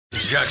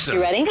Jackson.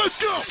 You ready?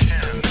 Let's go.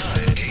 10, 9,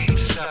 8,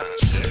 7,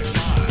 6,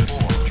 5,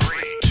 4,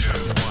 3, 2,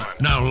 1.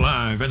 Now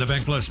live in the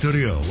Bank Plus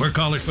studio, where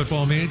college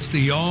football meets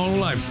the all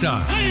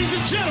lifestyle. Ladies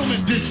and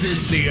gentlemen, This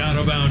is the Out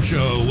of Bounds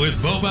Show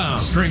with Bo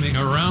Bounds, streaming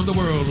around the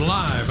world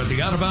live at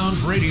the Out of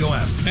Bounds radio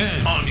app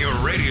and on your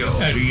radio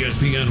at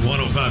ESPN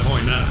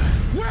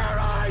 105.9. where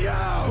are you?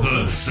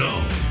 The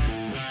Zone.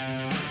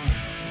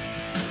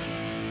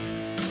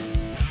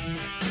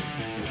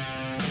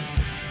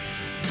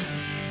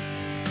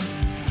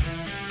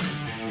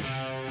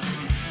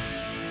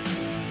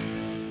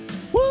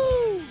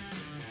 Woo!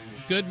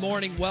 Good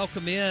morning.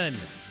 Welcome in.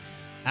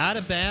 Out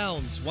of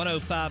Bounds,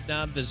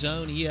 105.9 The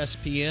Zone,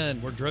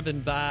 ESPN. We're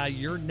driven by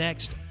your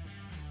next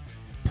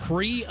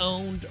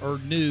pre-owned or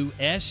new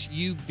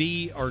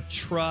SUV or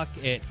truck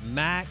at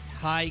Mack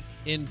Hike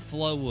in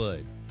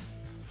Flowood.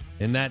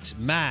 And that's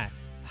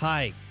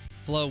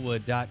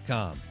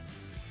MackHikeFlowood.com.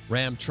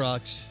 Ram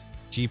trucks,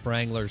 Jeep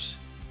Wranglers,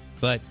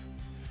 but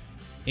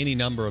any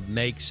number of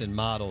makes and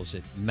models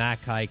at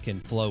Mack Hike in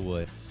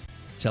Flowood.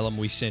 Tell them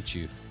we sent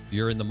you.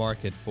 You're in the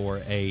market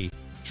for a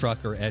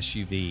truck or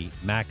SUV,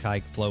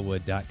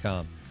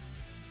 MackHikeFlowood.com.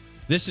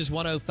 This is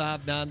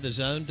 105.9 The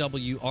Zone,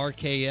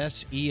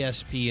 WRKS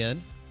ESPN.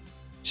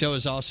 Show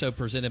is also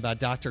presented by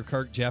Dr.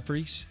 Kirk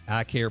Jeffries,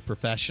 Eye Care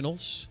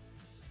Professionals,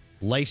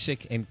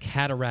 LASIK and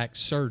Cataract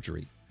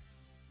Surgery.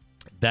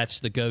 That's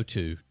the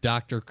go-to.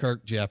 Dr.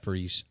 Kirk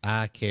Jeffries,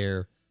 Eye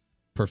Care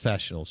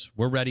Professionals.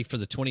 We're ready for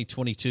the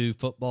 2022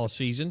 football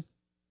season.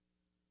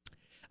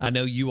 I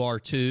know you are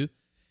too.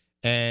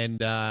 And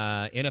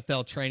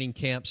NFL training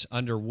camps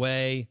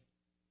underway.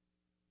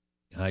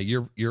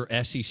 Your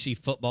SEC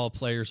football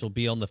players will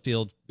be on the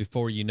field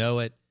before you know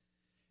it.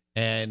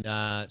 And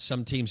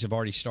some teams have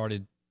already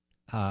started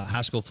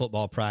high school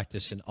football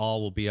practice, and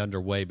all will be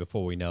underway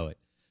before we know it.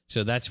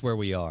 So that's where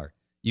we are.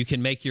 You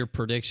can make your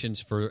predictions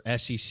for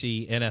SEC,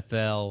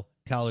 NFL,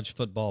 college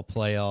football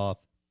playoff,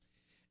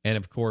 and,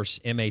 of course,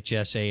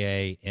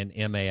 MHSAA and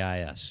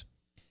MAIS.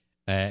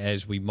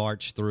 As we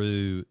march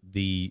through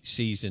the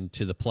season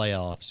to the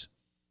playoffs.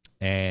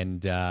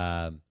 And,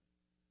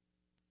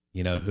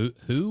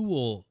 who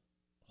will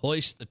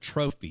hoist the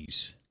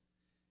trophies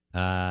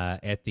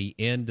at the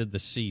end of the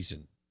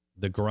season?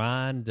 The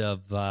grind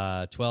of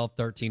 12,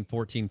 13,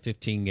 14,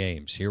 15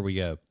 games. Here we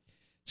go.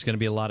 It's going to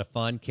be a lot of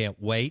fun.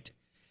 Can't wait.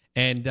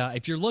 And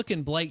if you're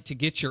looking, Blake, to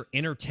get your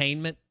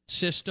entertainment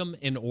system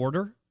in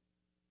order,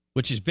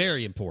 which is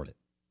very important,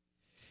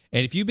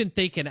 and if you've been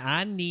thinking,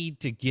 I need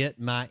to get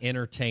my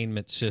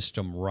entertainment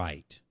system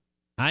right,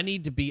 I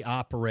need to be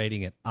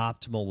operating at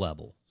optimal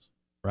levels,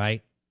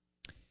 right?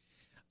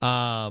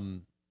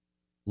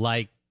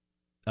 Like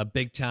a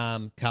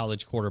big-time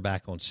college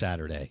quarterback on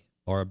Saturday,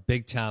 or a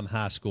big-time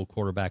high school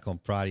quarterback on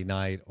Friday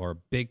night, or a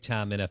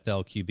big-time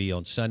NFL QB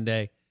on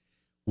Sunday.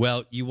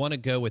 Well, you want to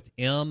go with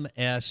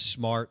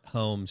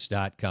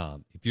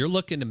mssmarthomes.com. If you're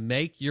looking to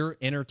make your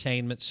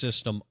entertainment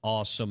system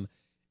awesome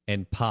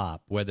and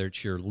pop, whether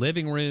it's your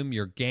living room,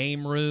 your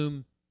game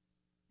room,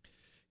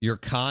 your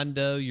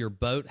condo, your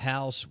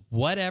boathouse,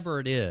 whatever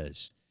it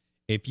is,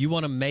 if you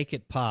want to make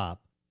it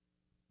pop,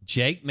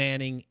 Jake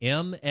Manning,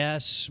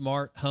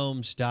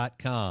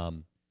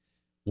 mssmarthomes.com,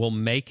 will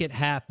make it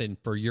happen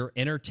for your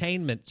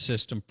entertainment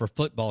system for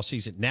football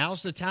season.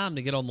 Now's the time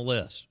to get on the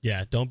list.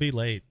 Yeah, don't be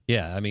late.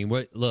 Yeah, I mean,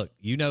 look,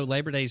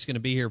 Labor Day is going to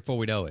be here before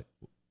we know it.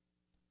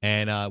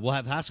 And we'll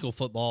have high school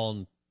football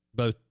on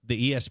both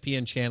the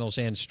ESPN channels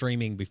and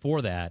streaming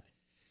before that.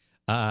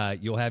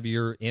 You'll have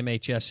your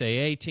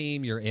MHSAA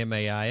team, your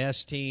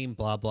MAIS team,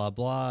 blah, blah,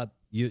 blah.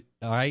 All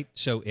right,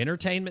 so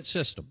entertainment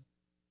system,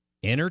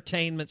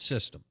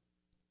 the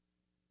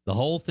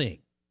whole thing,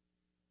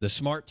 the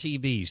smart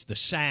TVs, the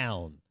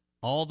sound,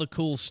 all the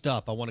cool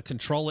stuff. I want to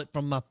control it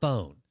from my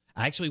phone.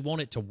 I actually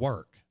want it to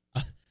work.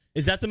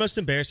 Is that the most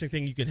embarrassing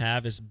thing you can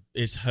have is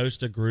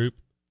host a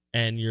group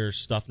and your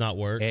stuff not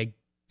work?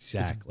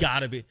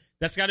 Exactly.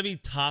 That's got to be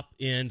top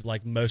end,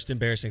 like most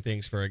embarrassing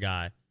things for a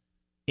guy.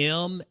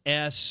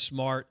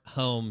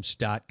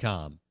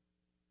 mssmarthomes.com.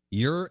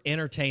 Your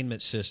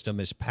entertainment system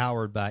is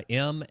powered by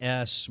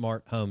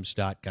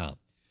mssmarthomes.com.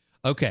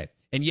 Okay.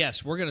 And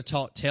yes, we're going to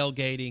talk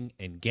tailgating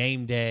and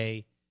game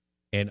day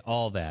and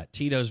all that.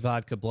 Tito's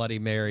Vodka Bloody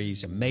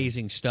Marys,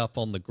 amazing stuff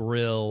on the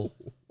grill.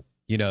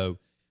 Jeff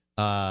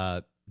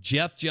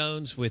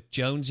Jones with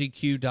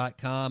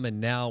JonesEQ.com,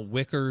 and now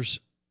Wickers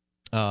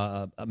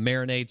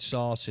marinade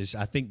sauce is,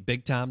 I think,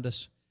 big-timed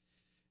us.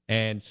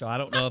 And so I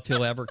don't know if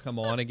he'll ever come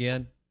on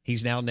again.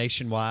 He's now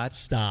nationwide.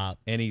 Stop.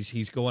 And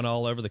he's going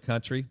all over the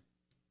country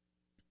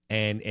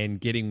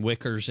and getting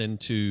Wickers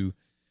into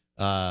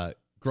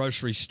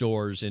grocery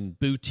stores and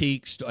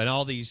boutiques and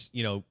all these,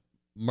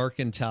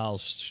 mercantile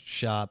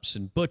shops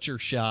and butcher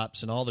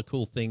shops and all the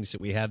cool things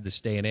that we have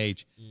this day and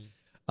age.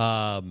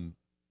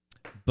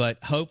 But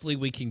hopefully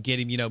we can get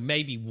him,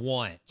 maybe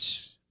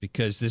once,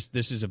 because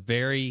this is a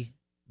very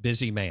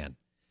busy man.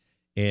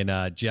 And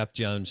Jeff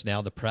Jones,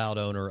 now the proud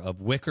owner of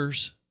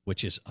Wickers,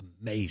 which is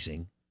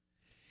amazing,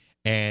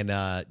 and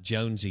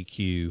Jones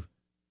EQ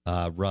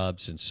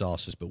rubs and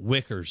sauces. But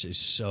Wickers is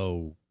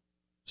so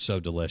so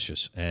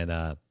delicious. And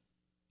I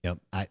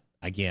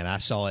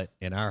saw it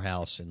in our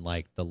house in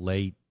like the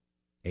late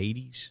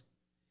 80s.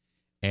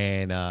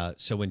 And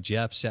so when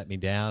Jeff sat me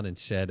down and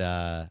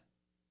said,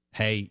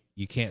 hey,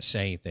 you can't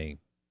say anything,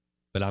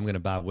 but I'm going to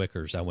buy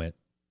Wickers, I went,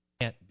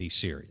 can't be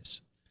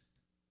serious.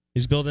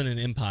 He's building an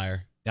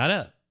empire. I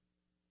know.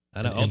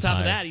 An On top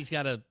of empire. that, he's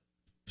got a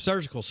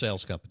surgical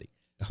sales company.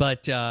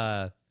 But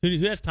Who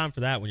has time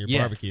for that when you're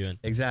yeah, barbecuing?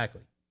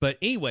 Exactly. But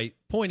anyway,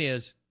 point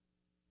is,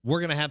 we're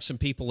going to have some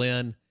people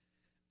in.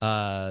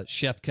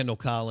 Chef Kendall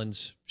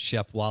Collins,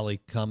 Chef Wally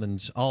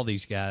Cummins, all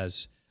these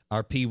guys,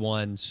 our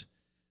P1s.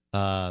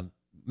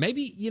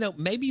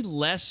 Maybe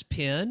Les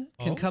Penn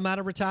can come out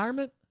of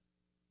retirement.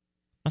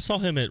 I saw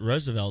him at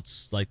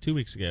Roosevelt's like 2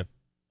 weeks ago.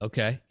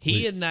 Okay.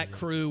 He and that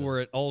crew were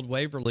at Old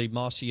Waverly,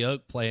 Mossy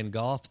Oak, playing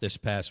golf this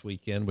past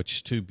weekend, which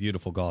is 2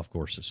 beautiful golf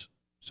courses.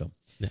 So,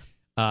 yeah.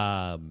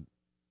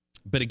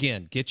 But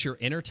again, get your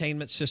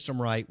entertainment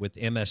system right with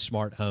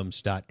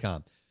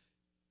mssmarthomes.com.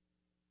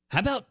 How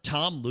about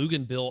Tom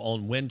Luganville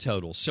on win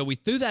totals? So we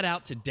threw that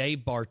out to Dave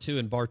Bartu,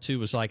 and Bartu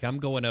was like, I'm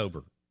going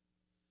over.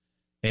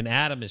 And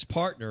Adam, his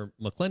partner,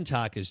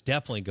 McClintock, is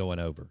definitely going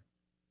over.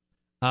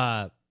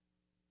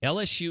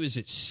 LSU is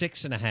at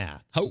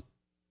 6.5. Oh.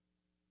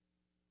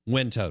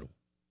 Win total.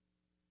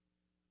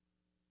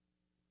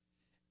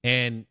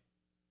 And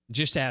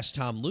just asked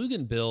Tom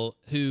Luganville,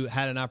 who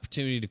had an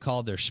opportunity to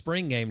call their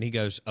spring game, and he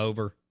goes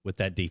over with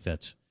that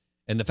defense.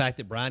 And the fact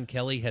that Brian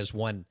Kelly has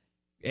won,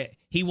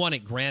 he won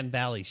at Grand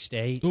Valley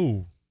State.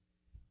 Ooh.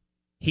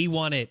 He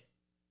won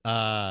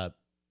at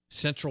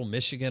Central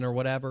Michigan or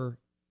whatever.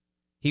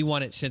 He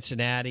won at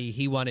Cincinnati.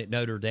 He won at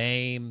Notre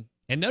Dame.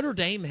 And Notre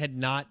Dame had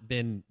not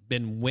been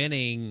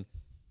winning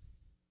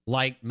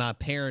like my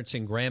parents'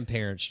 and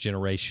grandparents'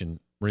 generation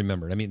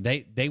remembered. I mean,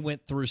 they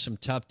went through some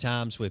tough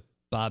times with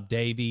Bob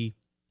Davie,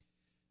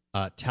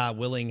 Ty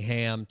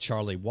Willingham,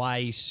 Charlie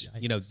Weiss,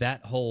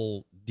 that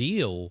whole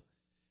deal.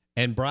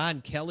 And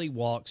Brian Kelly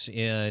walks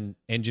in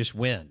and just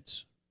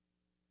wins.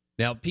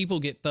 Now, people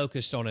get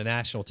focused on a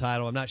national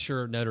title. I'm not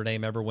sure Notre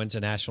Dame ever wins a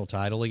national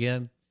title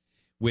again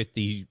with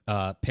the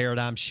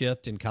paradigm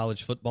shift in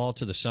college football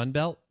to the Sun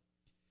Belt.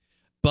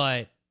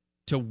 But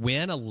to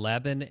win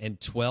 11 and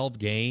 12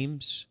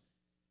 games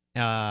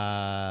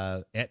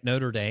at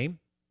Notre Dame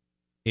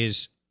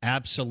is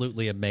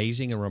absolutely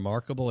amazing and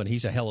remarkable, and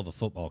he's a hell of a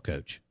football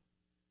coach.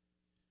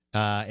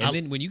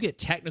 Then when you get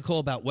technical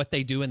about what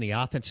they do in the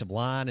offensive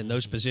line and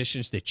those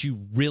positions that you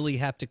really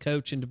have to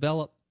coach and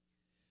develop,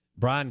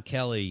 Brian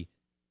Kelly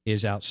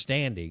is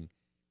outstanding.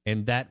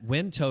 And that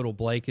win total,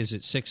 Blake, is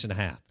at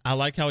 6.5. I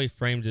like how he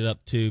framed it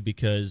up, too,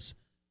 because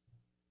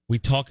we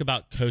talk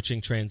about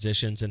coaching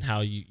transitions and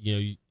how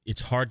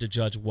it's hard to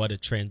judge what a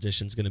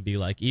transition is going to be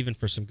like, even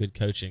for some good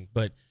coaching.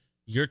 But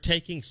you're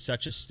taking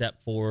such a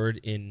step forward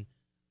in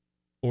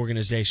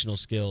organizational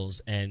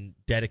skills and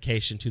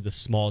dedication to the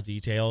small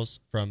details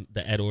from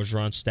the Ed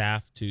Orgeron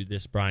staff to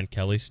this Brian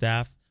Kelly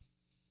staff,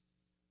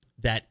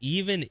 that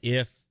even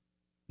if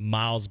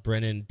Miles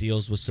Brennan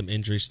deals with some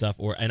injury stuff,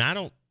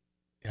 I'm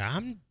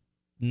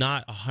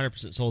not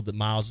 100% sold that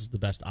Miles is the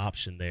best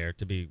option there,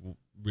 to be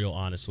real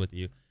honest with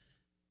you.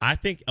 I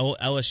think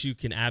LSU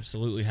can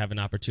absolutely have an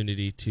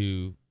opportunity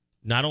to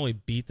not only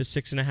beat the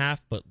 6.5,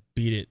 but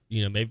beat it,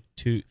 maybe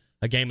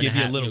a game and a half. Give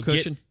you a little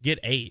cushion. Get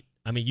 8.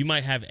 I mean, you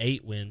might have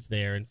 8 wins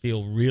there and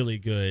feel really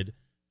good.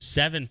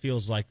 7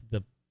 feels like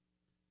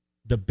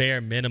the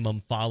bare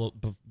minimum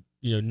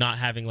not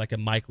having like a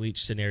Mike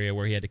Leach scenario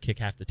where he had to kick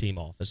half the team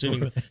off.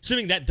 Assuming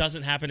that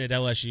doesn't happen at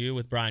LSU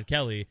with Brian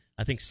Kelly,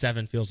 I think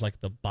 7 feels like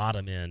the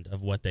bottom end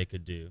of what they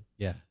could do.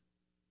 Yeah.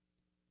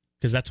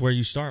 Because that's where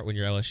you start when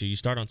you're LSU. You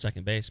start on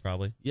second base,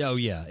 probably.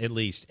 Yeah, at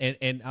least.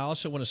 And I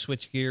also want to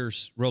switch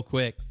gears real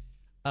quick.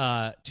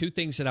 2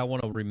 things that I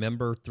want to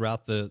remember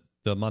throughout the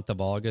month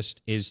of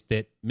August is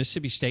that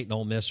Mississippi State and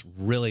Ole Miss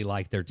really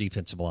like their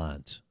defensive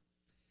lines.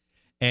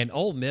 And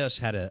Ole Miss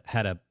had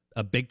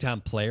a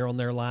big-time player on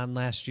their line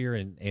last year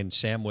in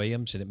Sam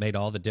Williams, and it made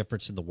all the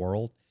difference in the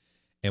world.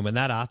 And when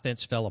that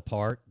offense fell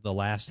apart the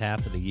last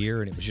half of the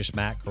year and it was just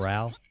Matt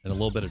Corral and a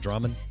little bit of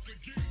Drummond,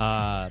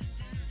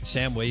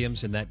 Sam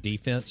Williams and that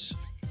defense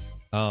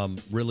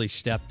really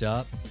stepped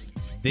up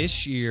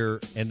this year,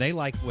 and they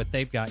like what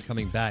they've got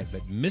coming back.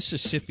 But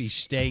Mississippi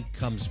State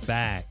comes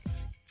back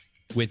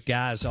with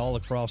guys all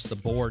across the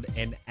board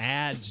and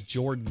adds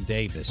Jordan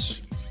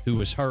Davis, who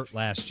was hurt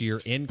last year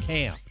in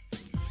camp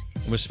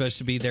and was supposed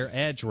to be their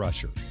edge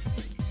rusher.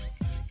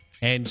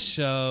 And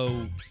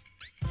so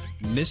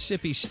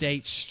Mississippi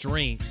State's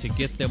strength to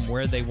get them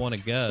where they want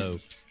to go,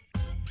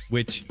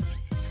 which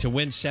to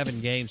win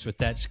 7 games with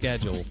that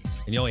schedule,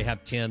 and you only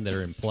have 10 that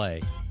are in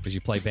play because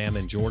you play Bama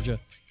and Georgia,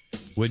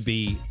 would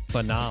be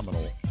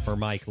phenomenal for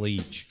Mike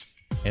Leach.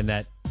 And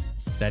that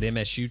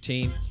MSU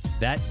team,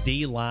 that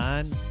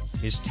D-line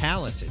is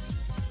talented.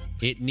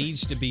 It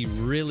needs to be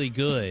really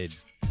good.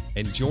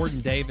 And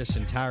Jordan Davis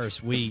and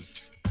Tyrus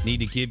Wheat need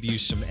to give you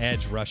some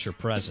edge rusher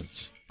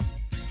presence.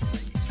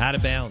 Out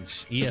of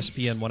bounds,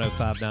 ESPN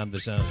 105.9 The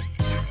Zone.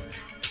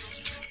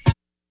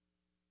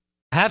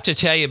 I have to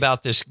tell you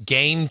about this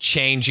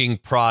game-changing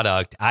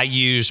product I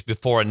use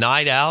before a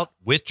night out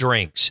with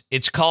drinks.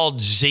 It's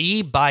called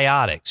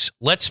Z-Biotics.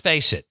 Let's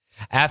face it,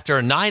 after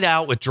a night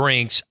out with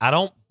drinks, I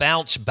don't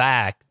bounce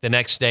back the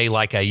next day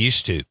like I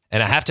used to,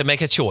 and I have to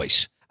make a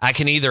choice. I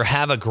can either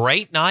have a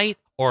great night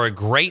or a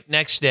great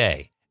next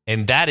day,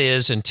 and that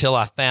is until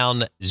I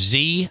found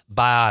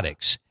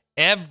Z-Biotics.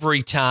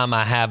 Every time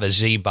I have a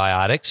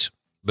Z-Biotics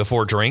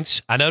before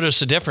drinks, I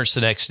notice a difference the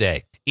next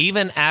day.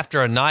 Even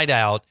after a night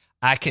out,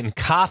 I can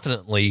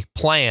confidently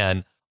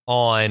plan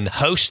on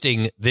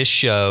hosting this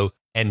show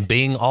and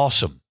being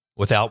awesome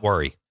without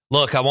worry.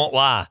 Look, I won't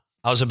lie.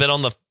 I was a bit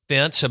on the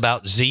fence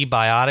about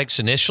Z-Biotics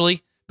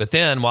initially, but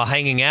then while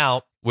hanging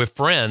out with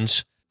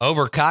friends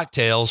over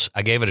cocktails,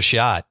 I gave it a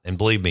shot. And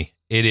believe me,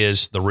 it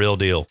is the real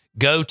deal.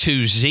 Go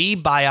to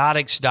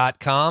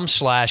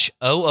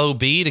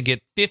zbiotics.com/OOB to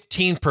get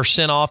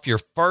 15% off your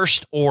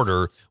first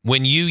order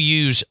when you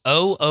use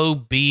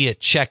OOB at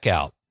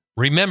checkout.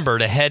 Remember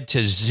to head to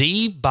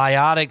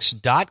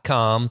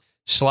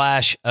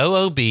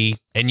zbiotics.com/OOB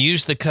and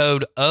use the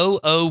code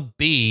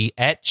OOB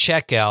at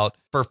checkout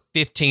for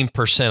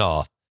 15%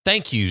 off.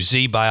 Thank you,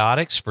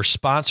 Z-Biotics, for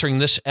sponsoring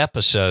this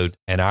episode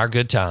and our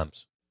good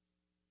times.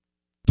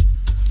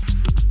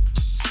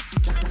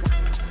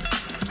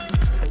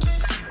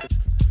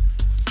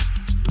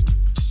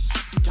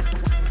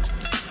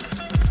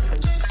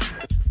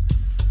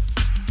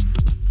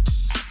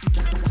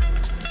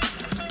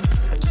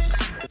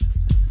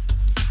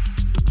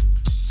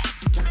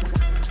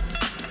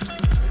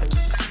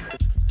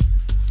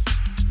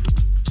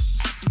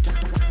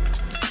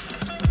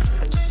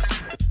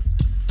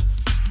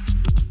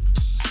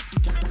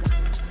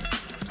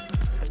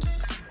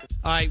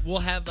 All right, we'll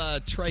have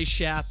Trey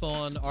Schapp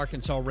on,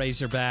 Arkansas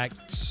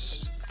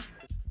Razorbacks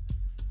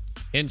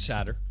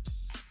insider,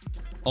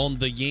 on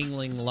the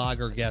Yuengling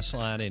Lager guest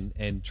line,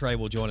 and Trey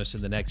will join us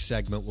in the next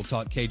segment. We'll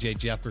talk KJ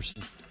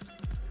Jefferson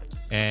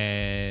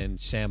and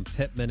Sam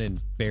Pittman and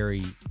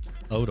Barry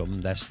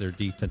Odom. That's their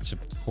defensive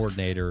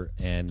coordinator,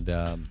 and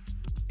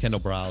Kendall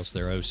Briles,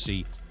 their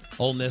OC.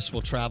 Ole Miss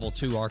will travel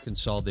to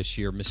Arkansas this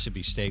year.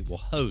 Mississippi State will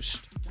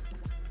host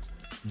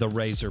the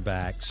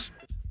Razorbacks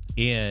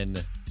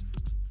in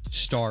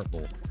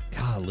Starkville.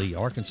 Golly,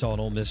 Arkansas and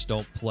Ole Miss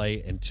don't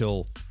play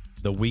until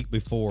the week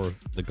before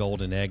the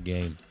Golden Egg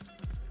game.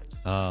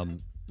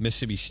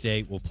 Mississippi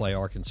State will play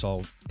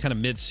Arkansas kind of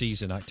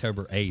mid-season,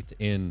 October 8th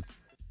in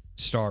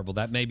Starkville.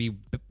 That may be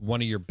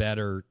one of your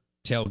better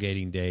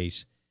tailgating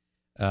days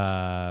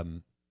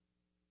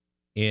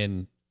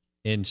in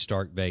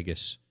Stark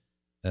Vegas.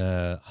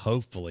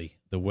 Hopefully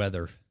the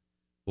weather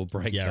will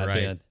break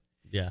then.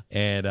 Yeah.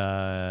 And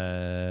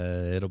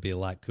it'll be a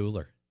lot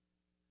cooler.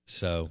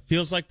 So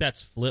feels like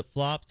that's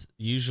flip-flopped.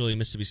 Usually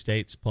Mississippi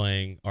State's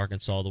playing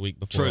Arkansas the week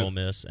before True. Ole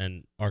Miss,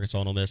 and Arkansas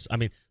and Ole Miss. I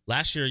mean,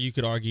 last year you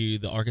could argue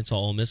the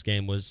Arkansas-Ole Miss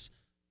game was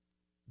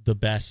the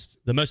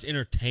most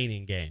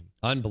entertaining game.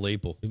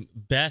 Unbelievable.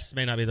 Best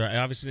may not be the right.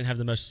 Obviously didn't have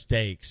the most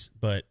stakes,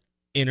 but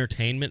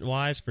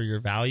entertainment-wise for your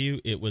value,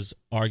 it was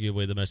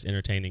arguably the most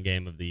entertaining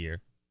game of the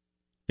year.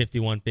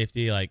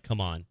 51-50, like,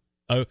 come on.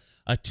 Oh,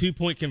 a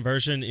 2-point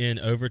conversion in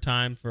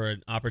overtime for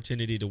an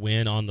opportunity to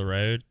win on the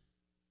road,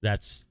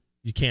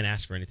 you can't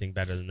ask for anything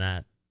better than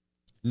that.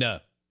 No.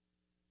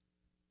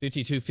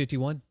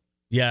 52-51?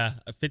 Yeah,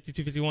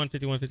 52-51,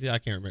 51-50, I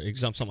can't remember.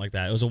 Something like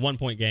that. It was a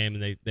 1-point game,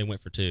 and they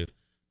went for 2.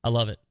 I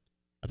love it.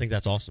 I think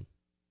that's awesome.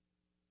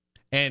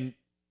 And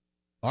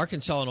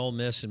Arkansas and Ole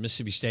Miss and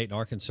Mississippi State and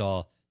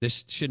Arkansas,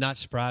 this should not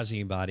surprise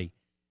anybody.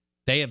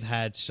 They have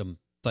had some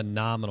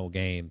phenomenal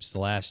games the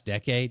last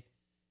decade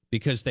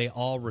because they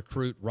all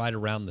recruit right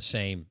around the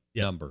same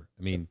number.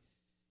 I mean,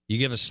 you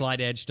give a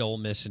slight edge to Ole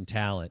Miss in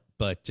talent,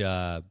 but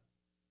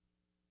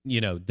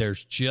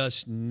there's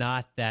just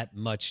not that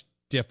much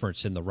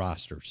difference in the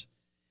rosters.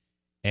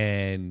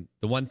 And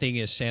the one thing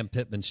is Sam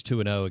Pittman's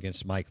 2-0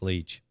 against Mike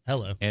Leach.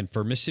 Hello. And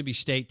for Mississippi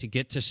State to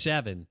get to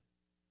 7,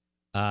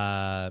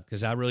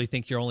 because I really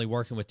think you're only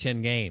working with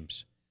 10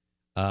 games,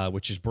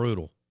 which is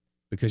brutal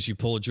because you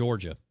pull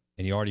Georgia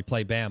and you already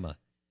play Bama.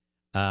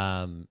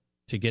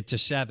 To get to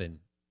 7,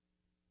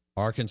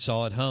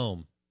 Arkansas at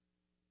home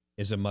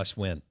is a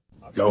must-win.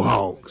 Go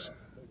Hogs.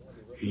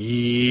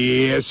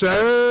 Yes,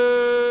 sir.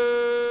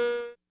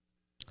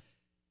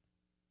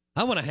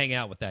 I want to hang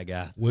out with that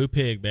guy. Woo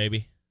pig,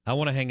 baby. I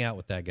want to hang out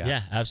with that guy.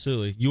 Yeah,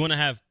 absolutely. You want to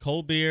have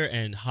cold beer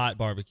and hot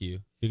barbecue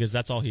because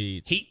that's all he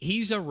eats.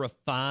 He's a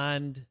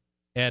refined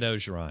Ed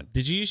Ogeron.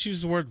 Did you just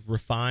use the word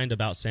refined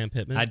about Sam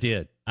Pittman? I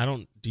did.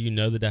 Do you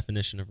know the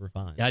definition of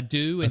refined? I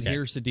do, and Okay.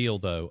 here's the deal,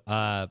 though.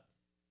 I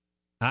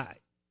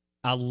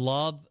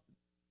love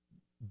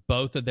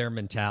both of their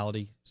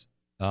mentalities.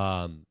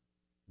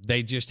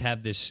 They just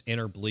have this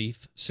inner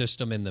belief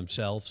system in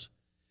themselves.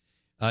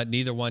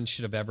 Neither one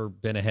should have ever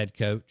been a head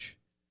coach,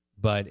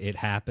 but it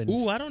happened.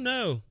 Ooh, I don't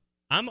know.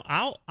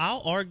 I'll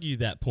argue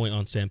that point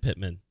on Sam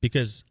Pittman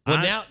because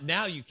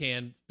now you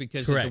can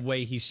because Correct. of the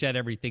way he set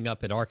everything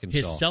up at Arkansas.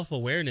 his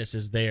self-awareness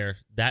is there.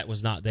 That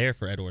was not there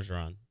for Ed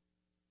Orgeron.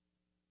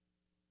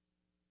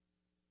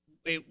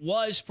 it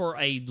was for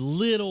a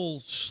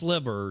little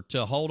sliver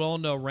to hold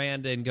on to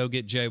Aranda and go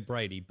get Joe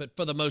Brady. But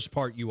for the most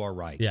part, you are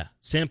right. Yeah.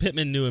 Sam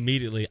Pittman knew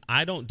immediately,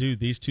 I don't do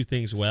these two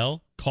things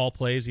well, call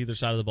plays either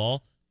side of the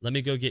ball. Let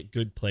me go get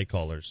good play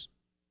callers.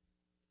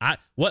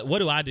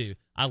 What do?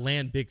 I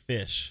land big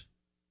fish,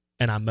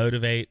 and I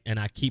motivate, and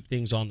I keep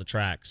things on the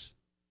tracks.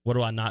 What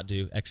do I not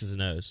do? X's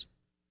and O's.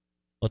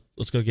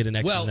 Let's go get an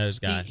X's and O's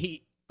guy.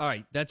 All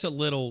right, that's a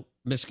little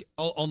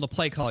on the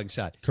play calling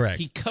side. Correct.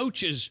 He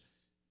coaches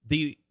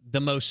the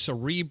most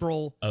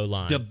cerebral,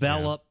 O-line,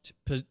 developed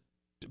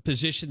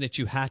position that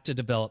you have to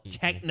develop,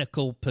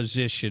 technical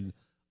position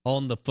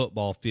on the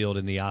football field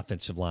in the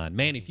offensive line.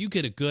 Man, if you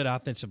get a good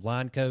offensive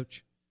line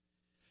coach,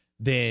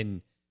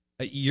 then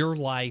your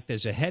life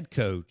as a head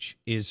coach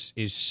is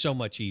so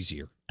much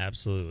easier.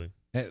 Absolutely.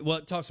 Well,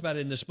 it talks about it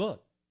in this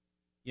book.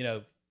 You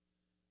know,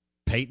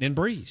 Peyton and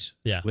Breeze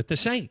with the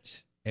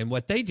Saints and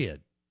what they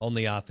did on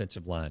the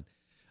offensive line.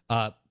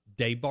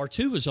 Dave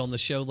Bartu was on the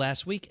show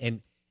last week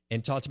and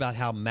talked about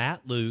how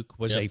Matt Luke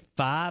was a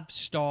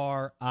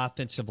 5-star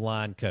offensive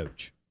line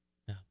coach.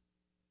 Yeah,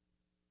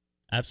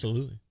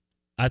 absolutely.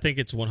 I think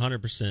it's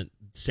 100%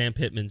 Sam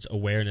Pittman's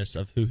awareness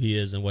of who he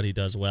is and what he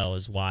does well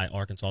is why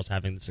Arkansas is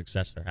having the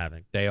success they're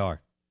having. They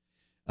are.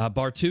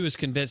 Bartu is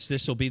convinced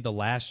this will be the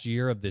last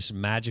year of this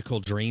magical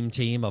dream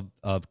team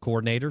of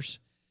coordinators.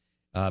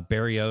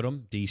 Barry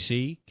Odom,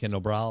 DC,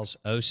 Kendall Briles,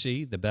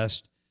 OC, the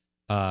best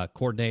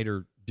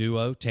coordinator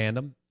duo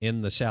tandem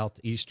in the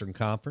Southeastern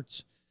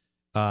Conference.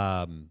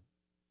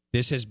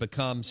 This has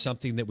become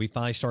something that we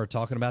finally started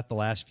talking about the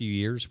last few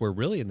years, where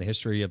really in the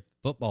history of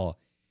football,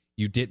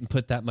 you didn't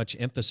put that much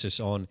emphasis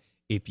on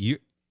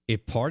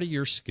if part of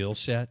your skill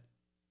set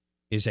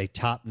is a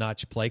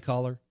top-notch play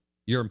caller,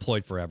 you're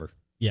employed forever.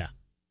 Yeah.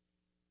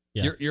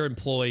 You're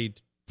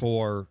employed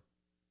for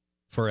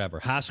forever.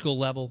 High school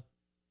level,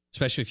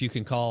 especially if you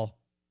can call,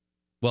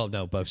 well,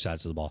 no, both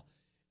sides of the ball.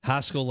 High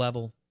school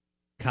level,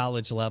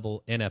 college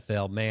level,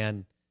 NFL,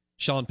 man.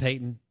 Sean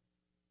Payton,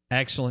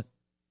 excellent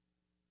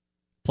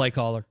play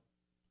caller.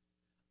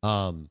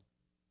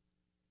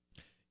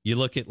 You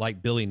look at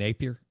like Billy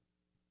Napier.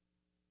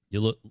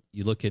 You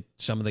look at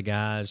some of the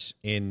guys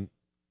in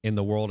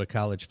the world of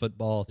college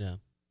football. Yeah.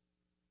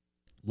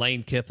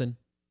 Lane Kiffin.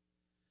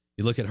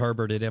 You look at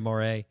Herbert at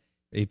MRA.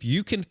 If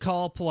you can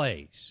call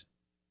plays,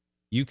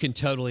 you can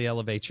totally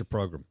elevate your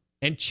program.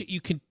 And you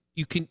can.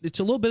 It's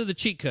a little bit of the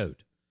cheat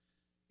code.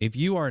 If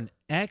you are an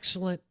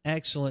excellent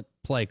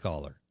play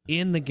caller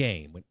in the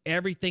game when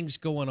everything's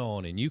going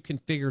on and you can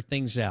figure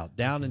things out,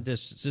 down and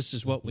distance, this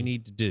is what we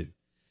need to do.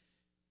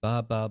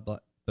 Blah, blah, blah,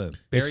 boom.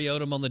 Barry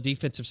Odom on the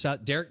defensive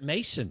side. Derek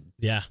Mason.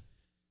 Yeah.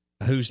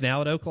 Who's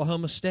now at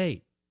Oklahoma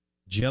State.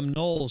 Jim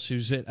Knowles,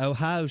 who's at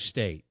Ohio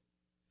State.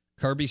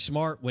 Kirby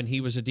Smart when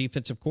he was a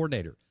defensive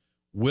coordinator.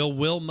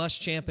 Will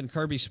Muschamp and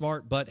Kirby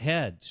Smart butt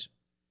heads.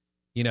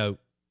 You know,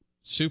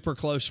 super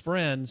close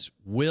friends.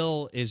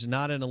 Will is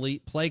not an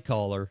elite play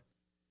caller,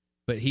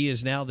 but he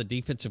is now the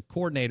defensive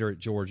coordinator at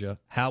Georgia.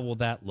 How will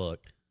that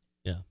look?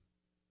 Yeah.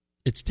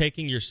 It's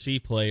taking your C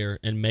player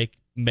and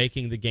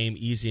making the game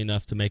easy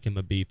enough to make him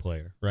a B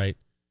player, right?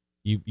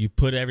 You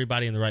put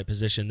everybody in the right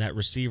position. That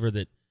receiver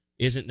that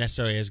isn't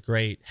necessarily as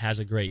great has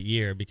a great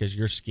year because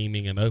you're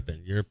scheming him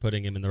open. You're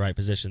putting him in the right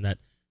position. That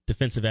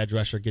defensive edge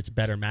rusher gets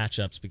better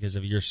matchups because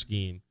of your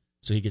scheme,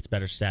 so he gets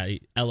better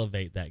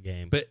elevate that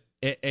game. But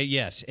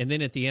yes, and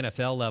then at the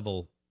NFL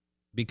level,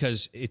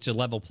 because it's a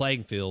level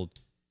playing field,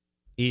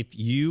 if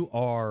you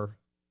are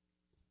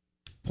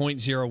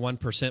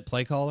 0.01%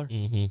 play caller,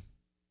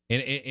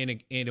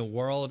 in a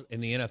world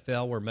in the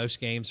NFL where most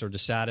games are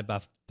decided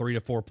by 3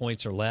 to 4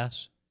 points or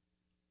less,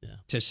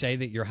 to say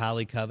that you're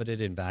highly coveted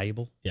and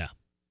valuable,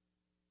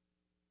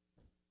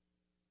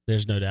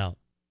 there's no doubt.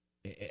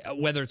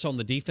 Whether it's on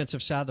the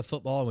defensive side of the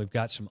football, and we've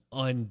got some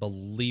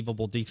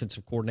unbelievable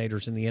defensive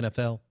coordinators in the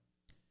NFL.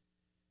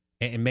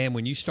 And man,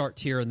 when you start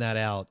tearing that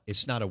out,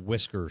 it's not a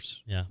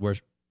whiskers worth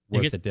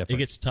the difference. It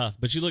gets tough.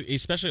 But you look,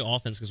 especially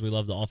offense, because we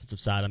love the offensive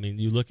side. I mean,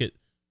 you look at,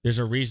 there's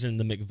a reason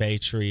the McVay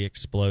tree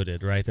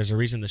exploded, right? There's a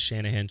reason the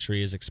Shanahan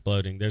tree is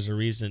exploding. There's a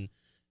reason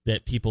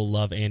that people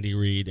love Andy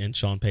Reid and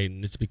Sean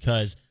Payton. It's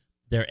because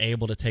they're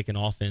able to take an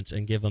offense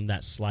and give them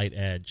that slight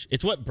edge.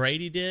 It's what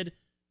Brady did.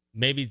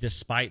 Maybe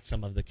despite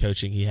some of the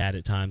coaching he had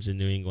at times in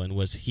New England,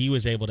 was he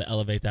was able to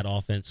elevate that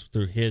offense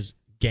through his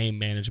game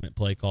management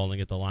play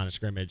calling at the line of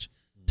scrimmage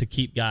to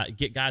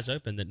get guys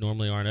open that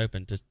normally aren't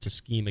open, to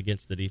scheme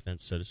against the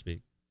defense, so to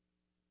speak.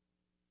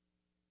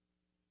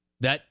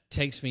 That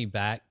takes me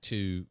back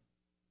to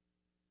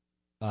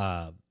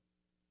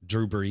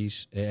Drew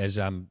Brees as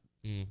I'm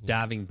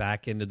diving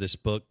back into this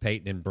book,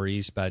 Peyton and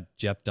Brees by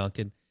Jeff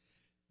Duncan.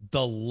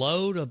 The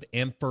load of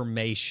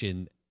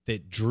information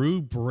that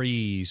Drew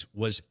Brees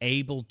was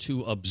able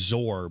to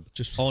absorb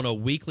just on a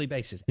weekly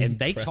basis. And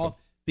they talk,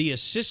 the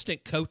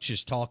assistant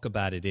coaches talk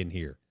about it in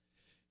here,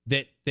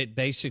 that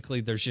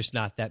basically there's just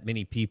not that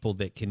many people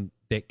that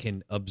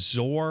can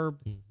absorb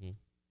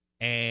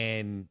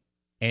and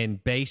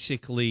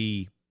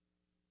basically,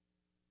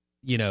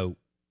 you know,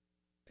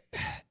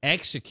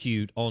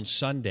 execute on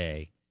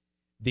Sunday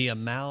the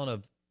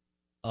amount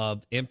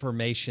of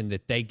information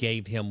that they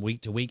gave him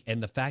week to week,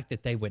 and the fact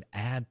that they would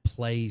add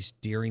plays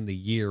during the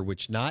year,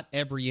 which not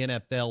every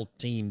NFL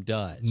team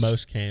does.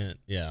 Most can't,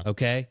 yeah.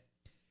 Okay?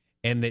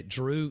 And that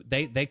Drew,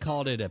 they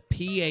called it a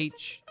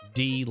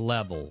PhD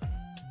level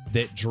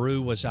that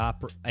Drew was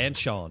and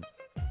Sean,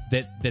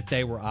 that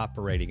they were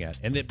operating at,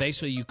 and that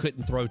basically you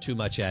couldn't throw too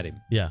much at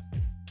him. Yeah.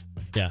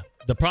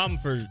 The problem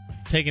for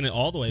taking it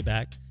all the way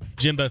back,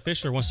 Jimbo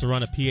Fisher wants to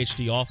run a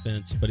PhD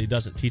offense, but he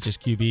doesn't teach his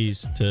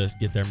QBs to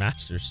get their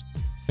masters.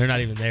 They're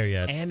not even there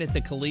yet. And at the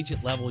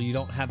collegiate level, you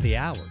don't have the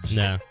hours.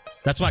 No.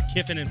 That's why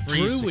Kiffin and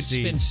Freeze Drew would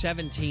succeed. spend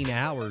 17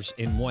 hours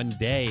in one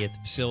day at the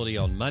facility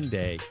on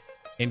Monday.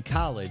 In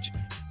college,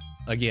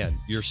 again,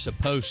 you're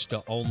supposed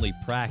to only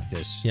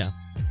practice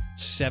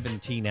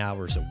 17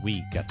 hours a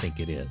week, I think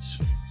it is.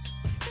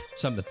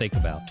 Something to think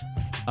about.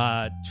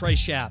 Trey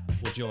Schapp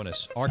will join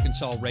us,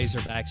 Arkansas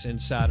Razorbacks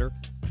insider,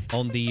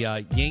 on the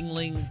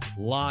Yingling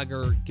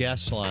Lager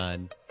guest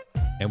line.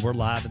 And we're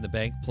live in the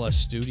Bank Plus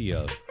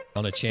studio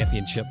on a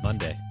Championship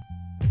Monday.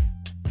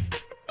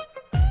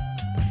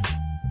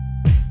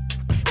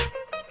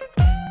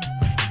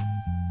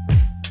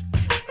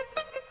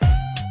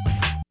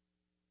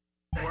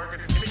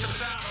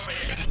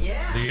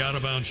 The Out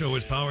of Bounds Show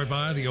is powered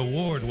by the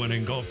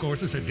award-winning golf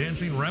courses at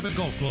Dancing Rabbit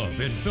Golf Club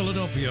in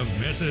Philadelphia,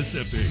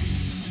 Mississippi.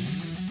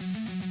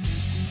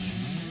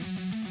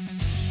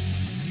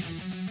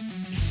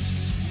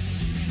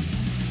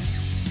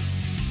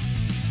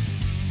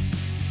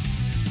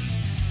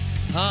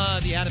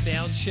 The Out of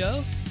Bounds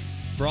Show,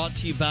 brought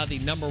to you by the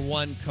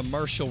 #1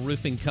 commercial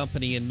roofing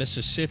company in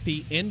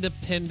Mississippi,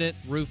 Independent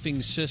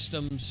Roofing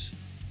Systems.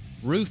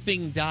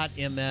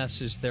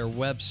 Roofing.ms is their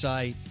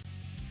website.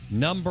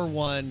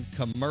 #1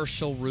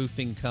 commercial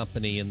roofing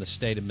company in the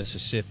state of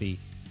Mississippi,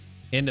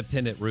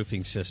 Independent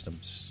Roofing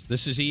Systems.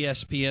 This is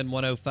ESPN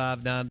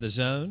 105.9 The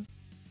Zone,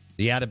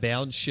 the Out of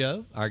Bounds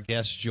Show. Our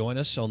guests join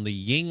us on the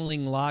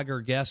Yingling Lager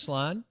guest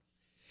line.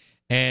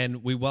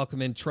 And we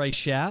welcome in Trey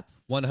Schapp,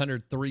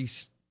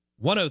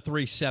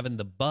 103.7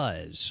 The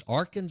Buzz,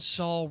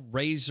 Arkansas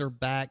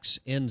Razorbacks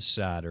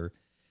insider.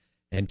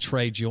 And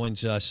Trey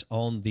joins us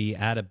on the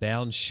Out of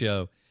Bounds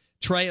Show.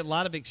 Trey, a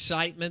lot of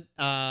excitement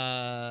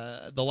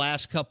the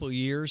last couple of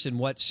years in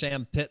what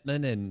Sam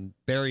Pittman and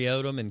Barry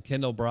Odom and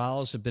Kendall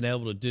Briles have been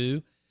able to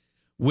do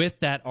with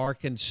that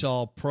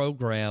Arkansas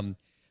program.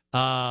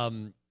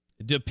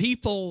 Do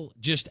people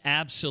just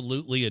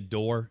absolutely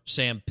adore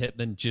Sam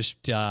Pittman,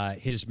 just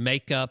his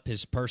makeup,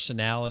 his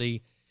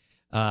personality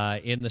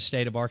in the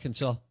state of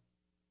Arkansas?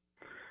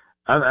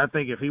 I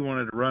think if he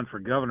wanted to run for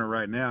governor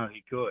right now,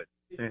 he could,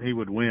 and he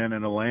would win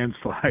in a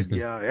landslide.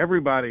 Yeah,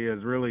 everybody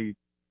is really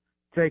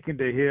taken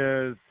to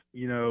his,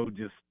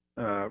 just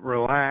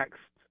relaxed,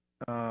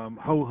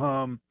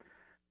 ho-hum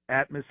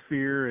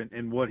atmosphere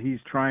and what he's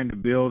trying to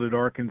build at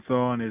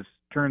Arkansas, and has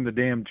turned the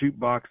damn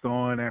jukebox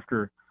on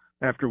after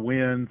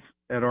wins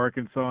at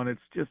Arkansas. And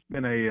it's just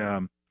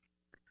been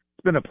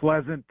a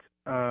pleasant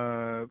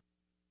 2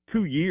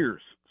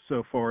 years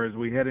so far as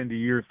we head into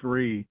year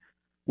 3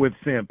 with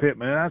Sam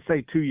Pittman. And I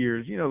say 2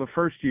 years, the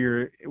first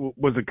year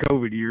was a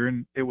COVID year,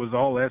 and it was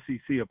all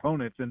SEC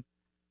opponents, and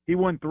he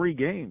won 3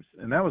 games,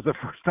 and that was the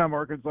first time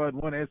Arkansas had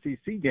won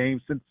SEC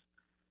games since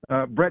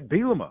Brett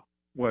Bielema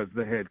was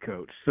the head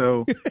coach.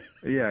 So,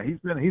 yeah,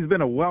 he's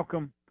been a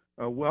welcome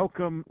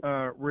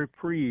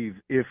reprieve,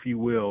 if you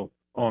will,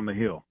 on the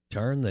Hill.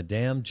 Turn the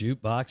damn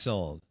jukebox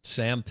on.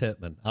 Sam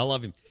Pittman. I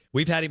love him.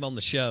 We've had him on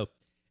the show,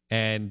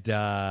 and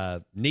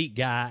neat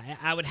guy.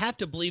 I would have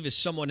to believe is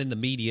someone in the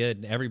media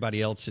and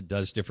everybody else that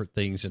does different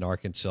things in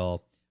Arkansas,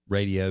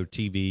 radio,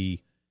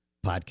 TV,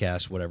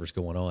 podcast, whatever's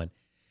going on,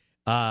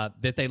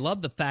 that they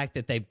love the fact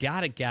that they've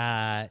got a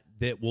guy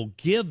that will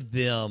give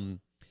them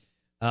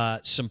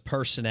some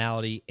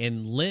personality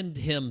and lend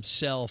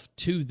himself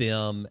to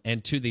them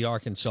and to the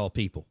Arkansas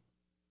people.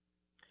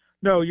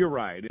 No, you're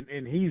right.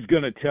 And he's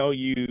going to tell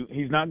you,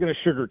 he's not going to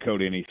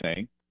sugarcoat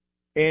anything.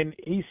 And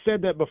he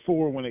said that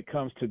before when it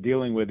comes to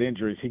dealing with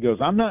injuries. He goes,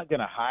 I'm not going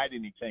to hide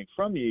anything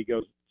from you. He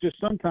goes, just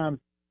sometimes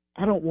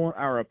I don't want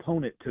our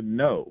opponent to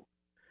know.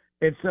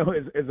 And so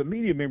as a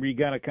media member, you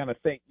got to kind of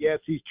think, yes,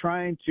 he's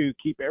trying to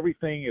keep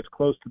everything as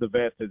close to the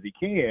vest as he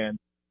can,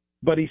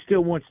 but he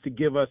still wants to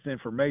give us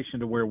information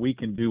to where we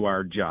can do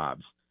our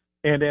jobs.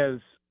 And as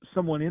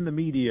someone in the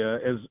media,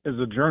 as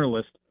a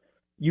journalist,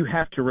 you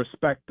have to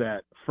respect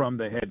that from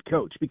the head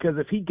coach, because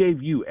if he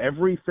gave you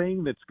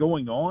everything that's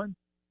going on,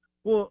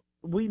 well,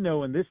 we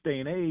know in this day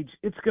and age,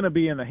 it's going to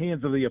be in the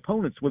hands of the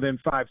opponents within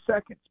 5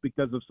 seconds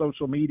because of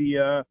social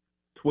media,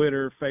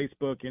 Twitter,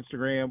 Facebook,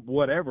 Instagram,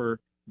 whatever,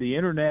 the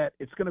internet,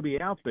 it's going to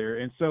be out there.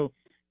 And so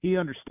he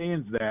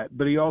understands that,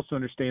 but he also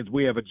understands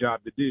we have a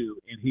job to do,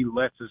 and he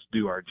lets us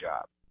do our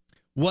job.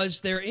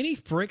 Was there any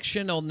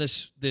friction on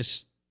this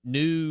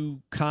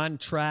new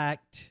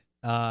contract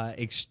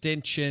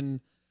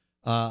extension?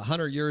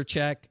 Hunter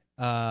Yurachek,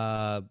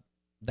 the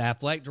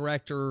athletic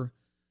director,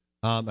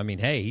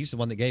 he's the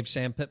one that gave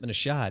Sam Pittman a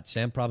shot.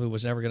 Sam probably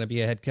was never going to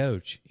be a head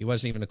coach. He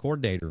wasn't even a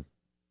coordinator,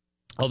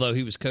 although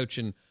he was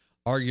coaching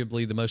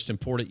arguably the most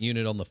important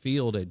unit on the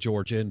field at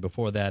Georgia, and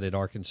before that at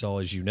Arkansas,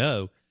 as you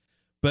know.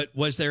 But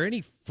was there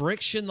any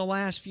friction the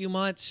last few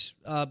months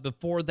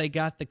before they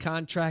got the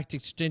contract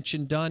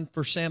extension done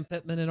for Sam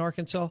Pittman in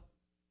Arkansas?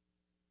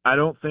 I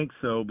don't think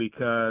so,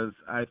 because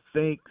I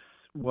think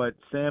what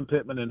Sam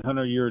Pittman and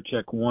Hunter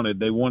Yurachek wanted,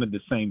 they wanted the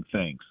same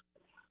things.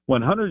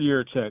 When Hunter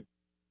Yurachek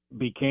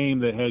became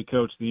the head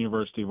coach of the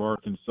University of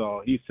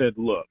Arkansas, he said,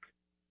 look,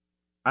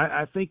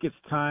 I think it's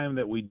time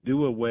that we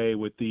do away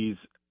with these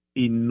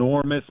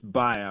enormous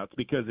buyouts,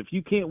 because if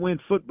you can't win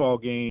football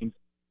games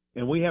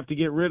and we have to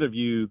get rid of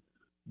you,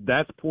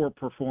 that's poor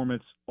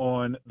performance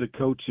on the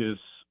coach's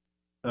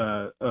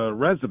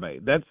resume.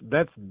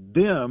 That's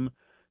them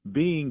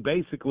being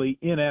basically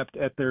inept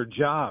at their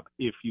job,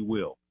 if you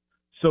will.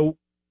 So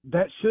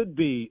that should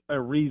be a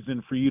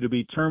reason for you to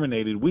be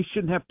terminated. We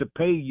shouldn't have to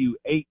pay you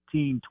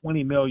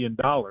 $18-20 million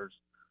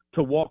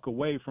to walk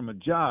away from a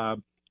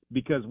job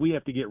because we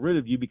have to get rid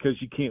of you because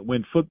you can't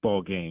win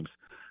football games.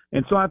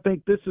 And so I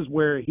think this is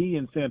where he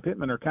and Sam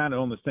Pittman are kind of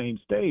on the same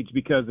stage,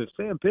 because if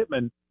Sam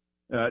Pittman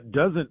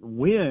doesn't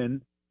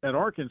win at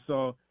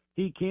Arkansas,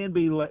 he can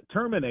be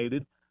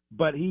terminated,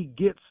 but he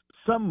gets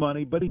some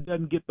money, but he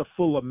doesn't get the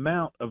full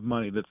amount of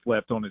money that's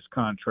left on his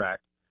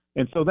contract.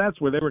 And so that's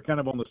where they were kind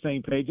of on the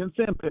same page. And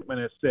Sam Pittman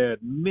has said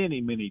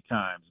many, many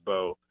times,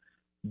 Bo,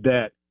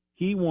 that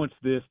he wants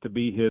this to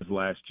be his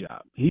last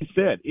job. He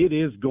said, it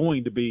is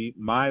going to be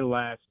my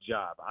last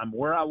job. I'm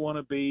where I want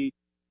to be.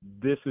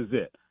 This is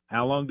it.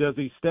 How long does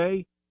he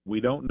stay?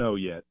 We don't know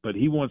yet, but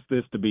he wants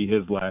this to be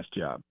his last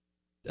job.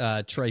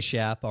 Trey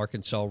Schapp,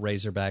 Arkansas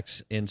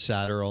Razorbacks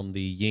insider on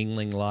the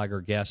Yingling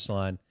Lager guest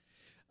line.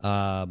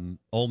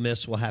 Ole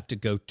Miss will have to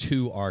go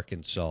to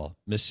Arkansas.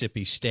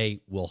 Mississippi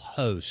State will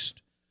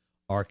host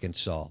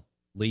Arkansas.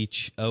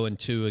 Leach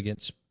 0-2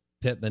 against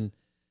Pittman.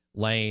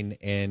 Lane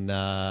and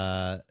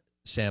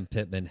Sam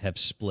Pittman have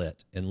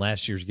split, and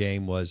last year's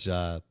game was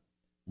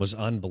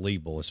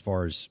unbelievable as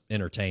far as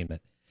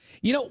entertainment.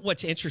 You know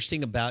what's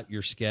interesting about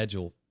your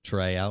schedule,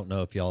 Trey? I don't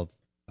know if y'all,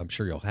 I'm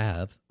sure you'll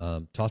have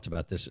talked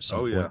about this at some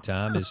point in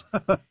time.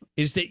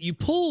 Is that you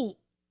pull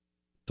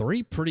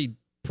three pretty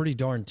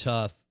darn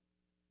tough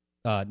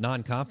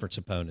non-conference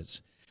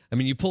opponents. I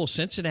mean, you pull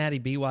Cincinnati,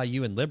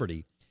 BYU, and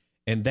Liberty,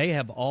 and they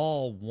have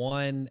all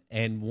won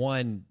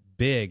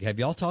big. Have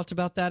y'all talked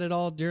about that at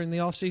all during the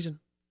offseason?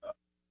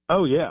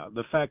 Oh, yeah.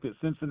 The fact that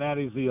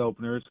Cincinnati's the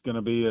opener, it's going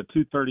to be a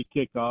 2:30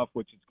 kickoff,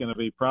 which is going to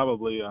be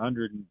probably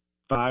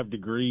 105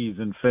 degrees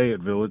in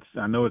Fayetteville.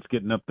 I know it's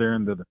getting up there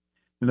into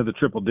the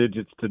triple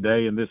digits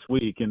today and this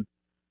week. And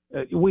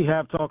we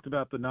have talked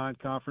about the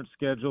non-conference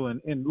schedule.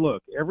 And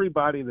look,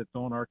 everybody that's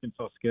on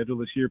Arkansas' schedule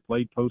this year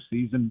played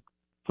postseason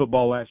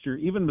football last year.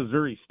 Even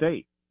Missouri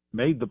State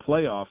made the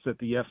playoffs at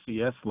the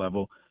FCS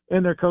level,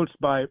 and they're coached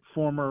by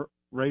former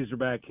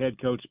Razorback head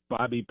coach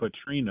Bobby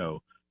Petrino,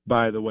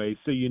 by the way.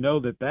 So you know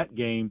that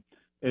game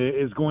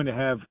is going to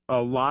have a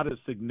lot of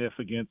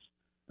significance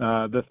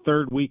the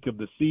third week of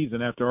the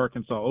season after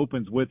Arkansas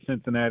opens with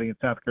Cincinnati and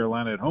South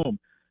Carolina at home.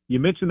 You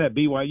mentioned that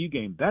BYU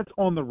game. That's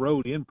on the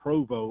road in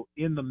Provo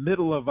in the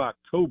middle of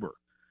October.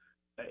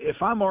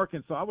 If I'm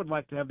Arkansas, I would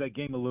like to have that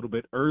game a little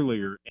bit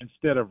earlier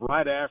instead of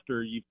right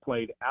after you've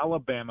played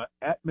Alabama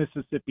at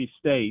Mississippi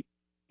State,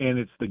 and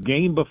it's the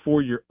game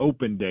before your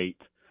open date.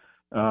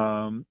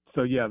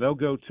 So, yeah, they'll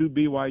go to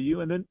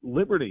BYU, and then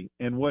Liberty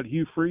and what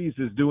Hugh Freeze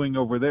is doing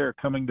over there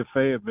coming to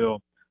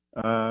Fayetteville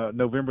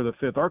November the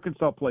 5th.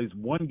 Arkansas plays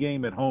one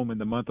game at home in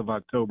the month of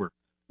October,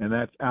 and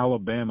that's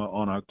Alabama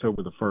on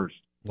October the 1st.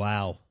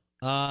 Wow.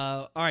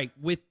 All right,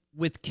 with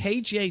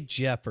KJ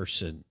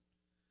Jefferson,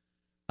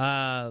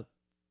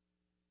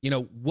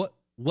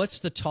 what's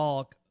the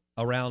talk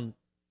around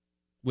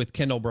with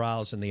Kendall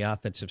Briles and the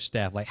offensive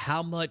staff? Like,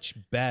 how much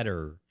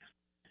better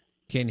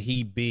can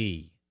he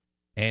be?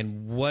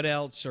 And what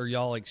else are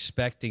y'all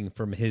expecting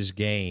from his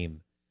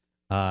game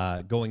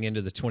going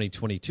into the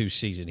 2022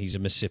 season? He's a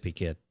Mississippi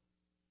kid.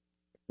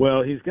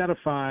 Well, he's got to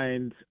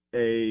find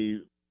a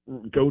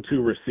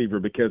go-to receiver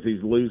because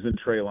he's losing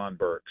Treylon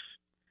Burks.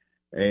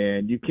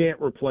 And you can't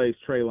replace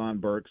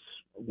Treylon Burks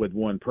with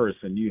one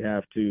person. You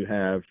have to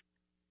have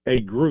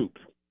a group,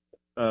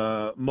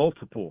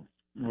 multiple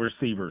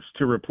receivers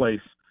to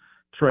replace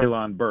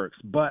Treylon Burks.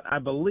 But I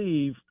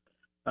believe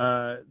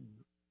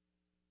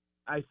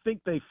I think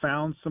they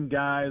found some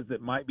guys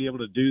that might be able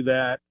to do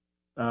that.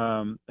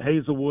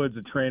 Hazelwood's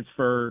a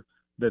transfer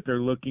that they're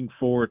looking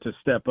for to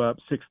step up,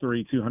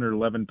 6'3",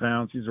 211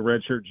 pounds. He's a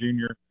redshirt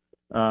junior.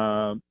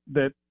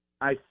 That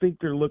I think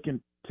they're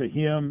looking to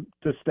him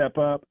to step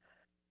up.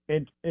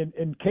 And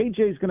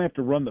KJ's going to have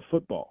to run the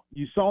football.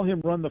 You saw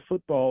him run the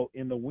football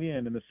in the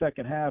win in the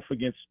second half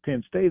against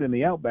Penn State in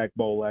the Outback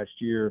Bowl last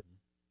year.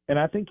 And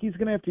I think he's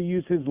going to have to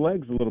use his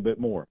legs a little bit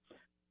more.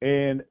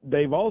 And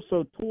they've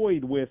also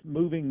toyed with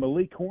moving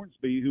Malik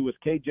Hornsby, who was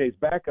KJ's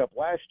backup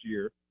last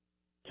year,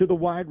 to the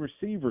wide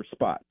receiver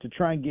spot to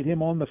try and get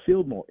him on the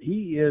field more.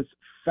 He is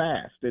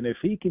fast, and if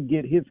he can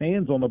get his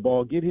hands on the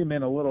ball, get him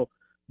in a little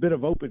bit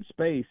of open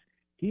space,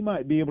 he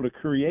might be able to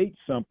create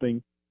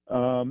something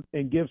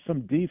and give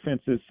some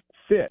defenses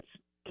fits.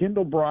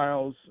 Kendall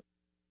Briles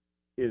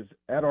is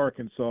at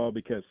Arkansas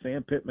because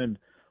Sam Pittman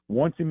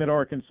wants him at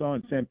Arkansas,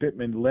 and Sam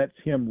Pittman lets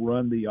him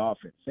run the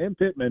offense. Sam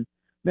Pittman,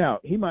 now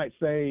he might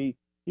say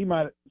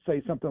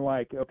something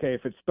like, okay,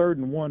 if it's 3rd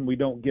and 1, we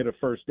don't get a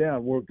first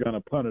down, we're going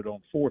to punt it on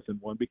 4th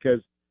and 1 because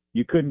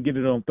you couldn't get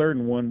it on 3rd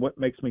and 1. What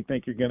makes me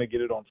think you're going to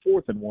get it on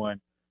 4th and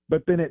 1?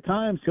 But then at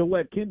times he'll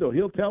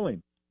tell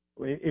him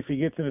if he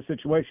gets in a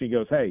situation, he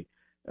goes, hey,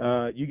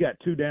 you got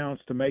 2 downs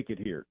to make it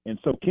here. And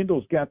so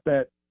Kendall's got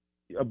that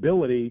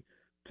ability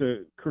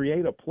to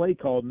create a play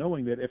call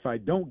knowing that if I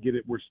don't get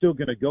it, we're still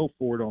going to go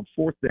for it on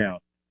 4th down.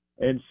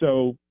 And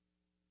so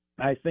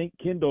I think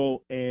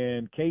Kendall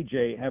and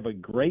KJ have a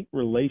great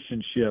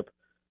relationship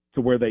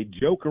to where they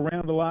joke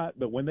around a lot,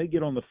 but when they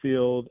get on the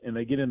field and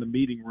they get in the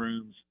meeting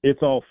rooms,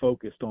 it's all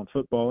focused on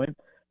football.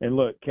 And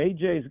look,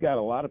 KJ's got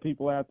a lot of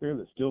people out there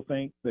that still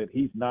think that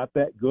he's not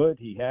that good.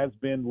 He has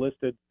been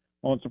listed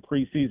on some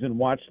preseason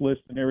watch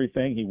lists and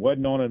everything. He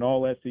wasn't on an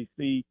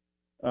all-SEC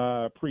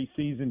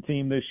preseason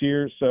team this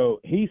year. So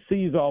he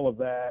sees all of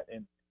that.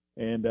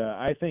 And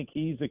I think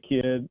he's a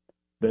kid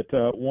that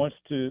wants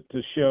to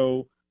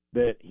show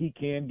that he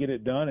can get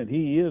it done. And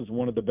he is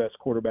one of the best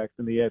quarterbacks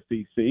in the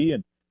SEC.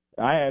 And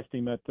I asked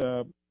him at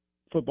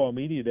Football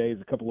Media Days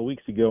a couple of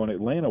weeks ago in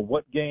Atlanta,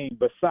 what game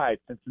besides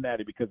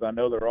Cincinnati, because I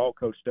know they're all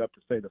coached up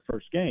to say the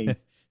first game,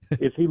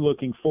 is he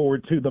looking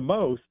forward to the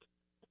most?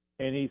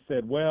 And he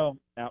said, well,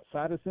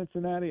 outside of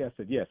Cincinnati? I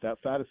said, yes,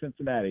 outside of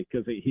Cincinnati,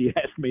 because he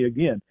asked me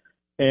again.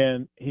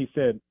 And he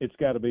said, it's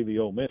got to be the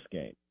Ole Miss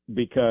game,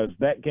 because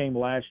that game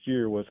last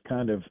year was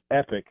kind of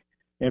epic.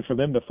 And for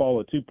them to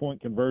fall a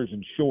 2-point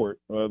conversion short,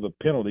 the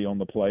penalty on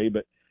the play,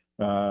 but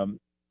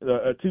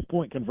a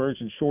 2-point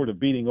conversion short of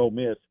beating Ole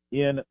Miss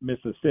in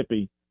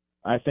Mississippi,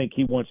 I think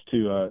he wants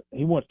to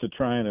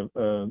try and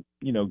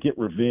get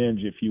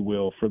revenge, if you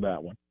will, for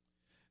that one.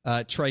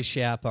 Trey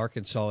Schapp,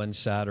 Arkansas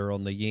Insider,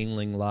 on the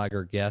Yingling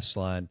Lager guest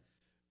line.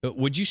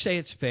 Would you say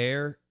it's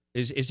fair?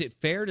 Is it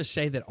fair to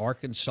say that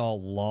Arkansas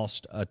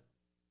lost a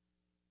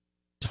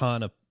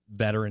ton of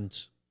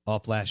veterans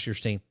off last year's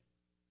team?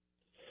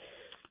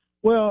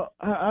 Well,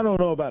 I don't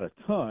know about a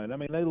ton. I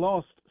mean, they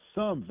lost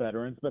some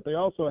veterans, but they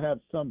also have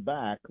some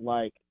back,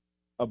 like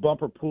a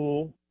Bumper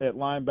Pool at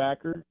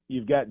linebacker.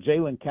 You've got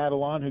Jalen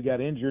Catalon, who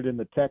got injured in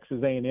the Texas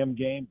A&M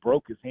game,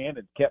 broke his hand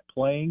and kept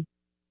playing.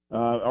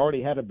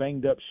 Already had a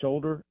banged-up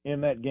shoulder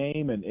in that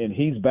game, and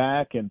he's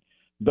back. And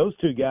those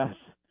two guys,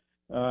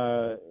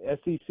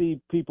 SEC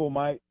people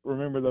might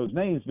remember those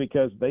names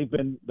because they've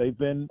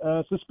been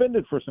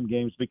suspended for some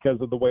games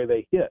because of the way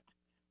they hit.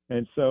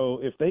 And so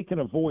if they can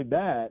avoid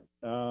that,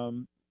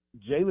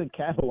 Jalen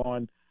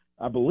Catalon,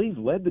 I believe,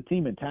 led the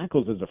team in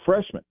tackles as a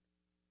freshman,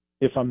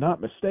 if I'm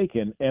not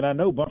mistaken. And I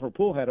know Bumper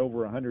Pool had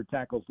over 100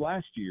 tackles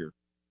last year.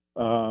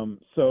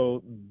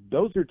 So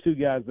those are two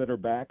guys that are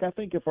back. I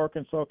think if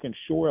Arkansas can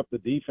shore up the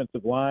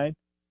defensive line,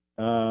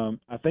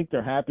 I think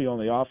they're happy on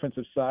the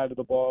offensive side of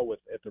the ball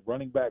at the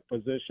running back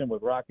position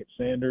with Rocket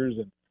Sanders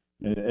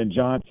and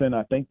Johnson.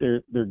 I think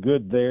they're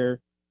good there.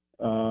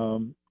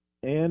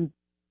 And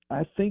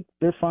I think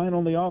they're fine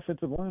on the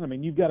offensive line. I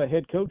mean, you've got a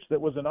head coach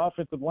that was an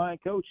offensive line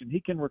coach, and he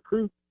can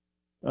recruit.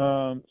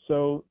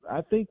 So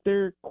I think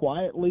they're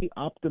quietly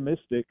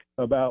optimistic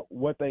about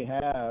what they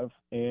have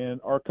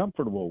and are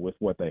comfortable with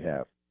what they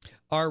have.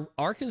 Are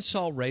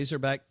Arkansas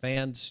Razorback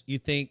fans, you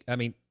think, I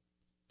mean,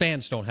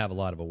 fans don't have a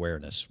lot of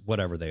awareness,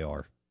 whatever they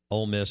are.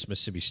 Ole Miss,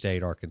 Mississippi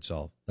State,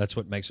 Arkansas. That's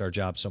what makes our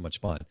job so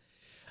much fun.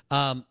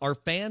 Are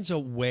fans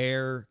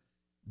aware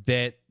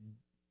that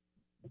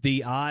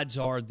the odds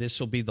are this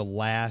will be the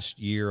last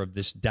year of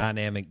this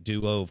dynamic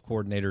duo of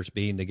coordinators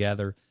being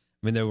together?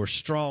 I mean, there were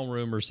strong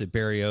rumors that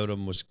Barry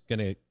Odom was going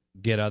to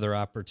get other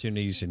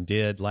opportunities and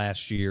did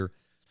last year.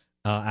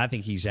 I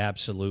think he's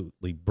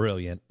absolutely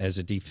brilliant as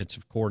a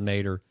defensive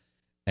coordinator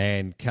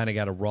and kind of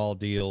got a raw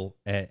deal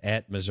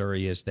at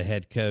Missouri as the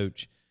head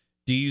coach.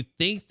 Do you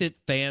think that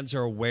fans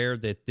are aware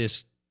that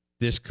this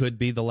could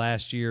be the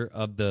last year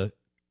of the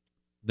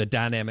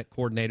dynamic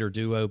coordinator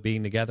duo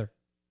being together?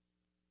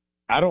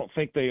 I don't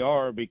think they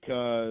are,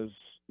 because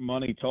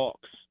money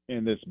talks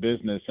in this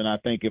business. And I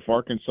think if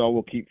Arkansas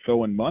will keep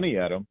throwing money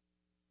at them,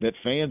 that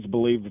fans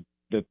believe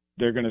that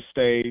they're going to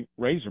stay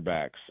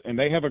Razorbacks. And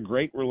they have a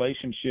great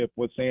relationship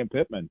with Sam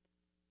Pittman.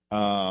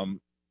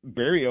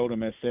 Barry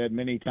Odom has said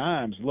many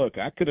times, look,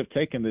 I could have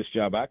taken this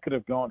job. I could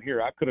have gone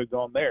here. I could have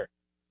gone there.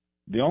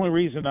 The only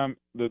reason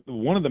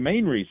one of the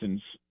main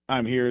reasons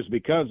I'm here is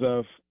because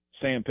of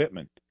Sam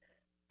Pittman.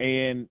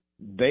 And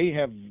they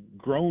have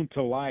grown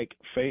to like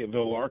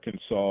Fayetteville,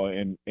 Arkansas,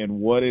 and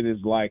what it is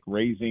like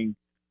raising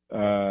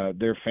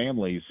their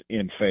families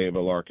in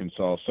Fayetteville,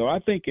 Arkansas. So I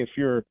think if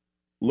you're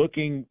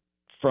looking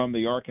from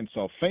the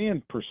Arkansas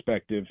fan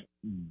perspective,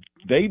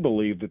 they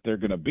believe that they're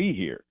going to be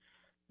here.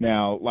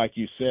 Now, like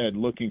you said,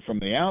 looking from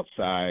the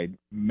outside,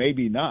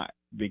 maybe not,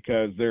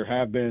 because there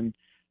have been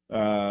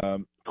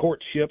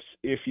courtships,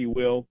 if you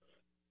will,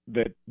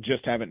 that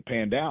just haven't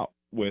panned out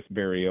with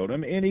Barry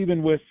Odom, and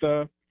even with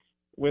Kendall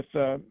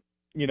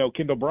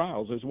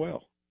Briles as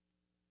well.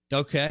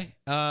 Okay.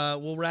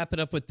 We'll wrap it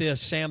up with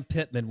this. Sam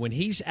Pittman, when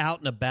he's out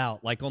and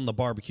about, like on the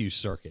barbecue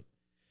circuit,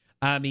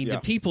 I mean, do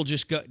people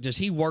just go, does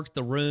he work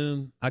the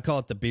room? I call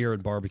it the beer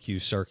and barbecue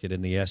circuit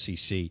in the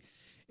SEC.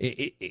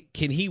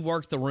 Can he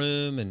work the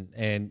room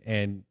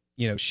and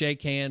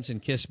shake hands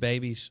and kiss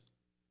babies?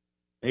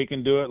 He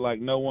can do it like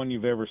no one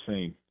you've ever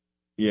seen.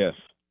 Yes.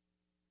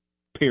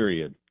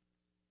 Period.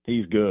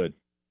 He's good.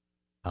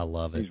 I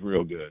love it. He's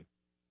real good.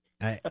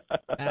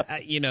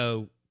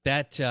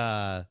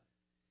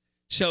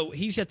 So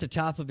he's at the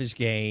top of his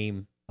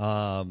game.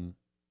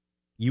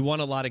 You won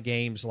a lot of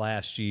games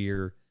last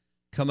year,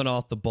 coming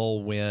off the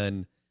bowl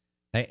win.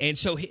 I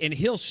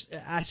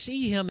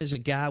see him as a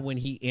guy when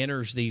he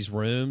enters these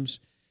rooms,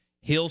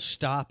 he'll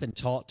stop and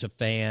talk to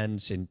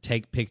fans and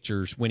take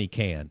pictures when he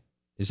can.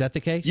 Is that the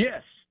case?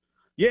 Yes.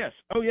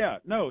 Oh yeah.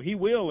 No, he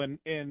will. And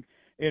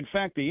in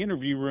fact, the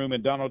interview room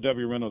at Donald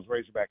W. Reynolds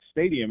Razorback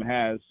Stadium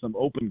has some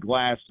open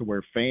glass to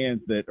where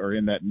fans that are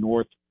in that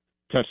north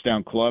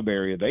touchdown club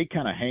area, they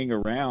kind of hang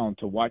around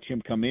to watch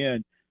him come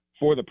in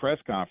for the press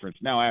conference.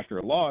 Now, after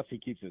a loss, he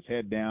keeps his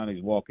head down.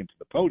 He's walking to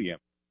the podium.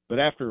 But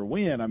after a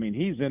win, I mean,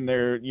 he's in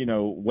there,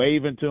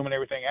 waving to him and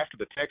everything. After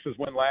the Texas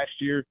win last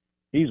year,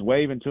 he's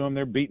waving to him.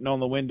 They're beating on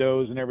the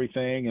windows and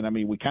everything. And, I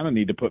mean, we kind of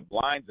need to put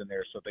blinds in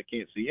there so they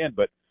can't see in.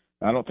 But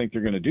I don't think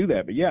they're going to do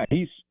that. But, yeah,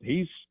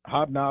 he's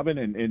hobnobbing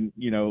and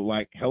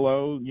like,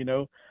 hello,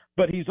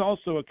 But he's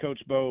also a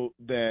coach, Bo,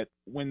 that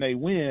when they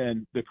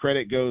win, the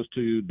credit goes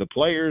to the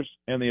players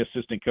and the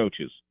assistant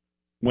coaches.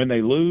 When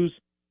they lose,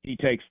 he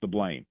takes the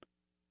blame.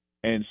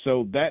 And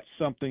so that's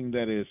something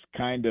that is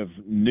kind of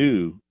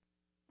new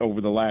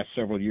over the last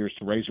several years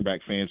to Razorback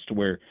fans, to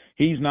where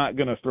he's not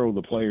going to throw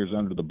the players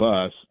under the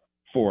bus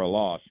for a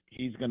loss.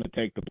 He's going to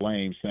take the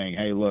blame, saying,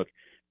 hey, look,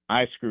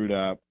 I screwed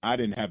up. I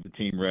didn't have the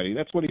team ready.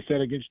 That's what he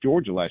said against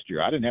Georgia last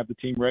year. I didn't have the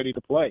team ready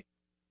to play.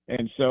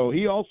 And so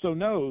he also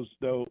knows,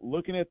 though,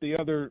 looking at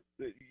the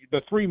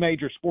three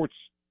major sports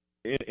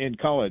in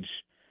college,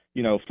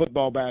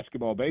 football,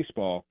 basketball,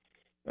 baseball,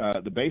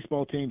 the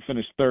baseball team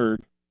finished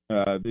third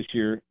this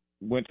year,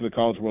 went to the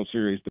College World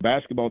Series. The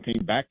basketball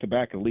team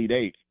back-to-back Elite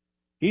Eight.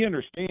 He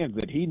understands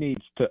that he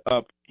needs to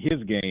up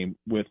his game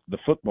with the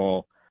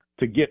football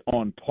to get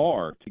on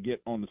par, to get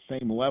on the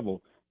same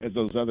level as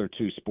those other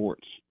two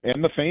sports.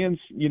 And the fans,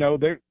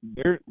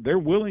 they're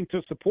willing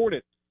to support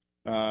it.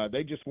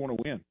 They just want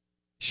to win.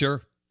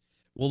 Sure.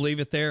 We'll leave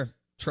it there.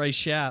 Trey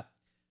Schaap,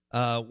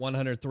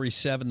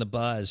 103.7 The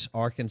Buzz,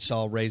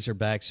 Arkansas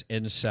Razorbacks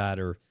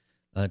insider,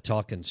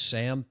 talking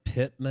Sam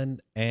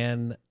Pittman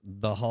and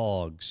the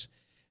Hogs.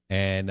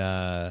 And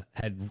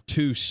had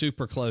two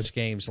super close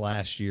games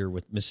last year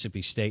with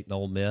Mississippi State and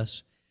Ole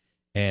Miss.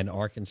 And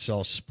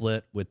Arkansas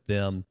split with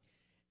them.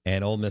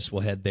 And Ole Miss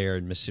will head there,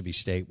 and Mississippi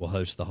State will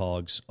host the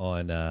Hogs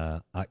on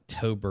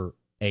October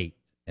 8th.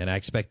 And I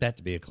expect that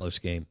to be a close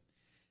game,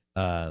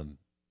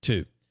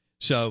 too.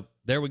 So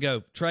there we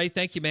go. Trey,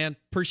 thank you, man.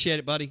 Appreciate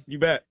it, buddy. You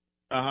bet.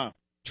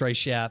 Trey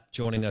Schaap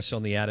joining us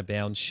on the Out of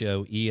Bounds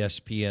Show,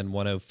 ESPN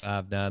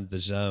 105.9 The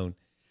Zone.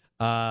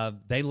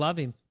 They love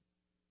him.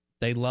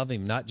 They love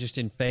him, not just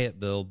in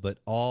Fayetteville, but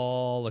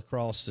all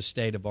across the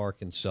state of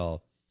Arkansas.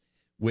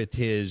 With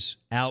his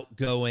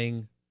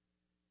outgoing,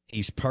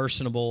 he's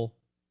personable,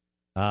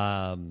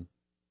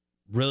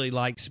 really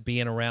likes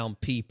being around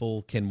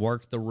people, can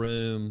work the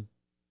room.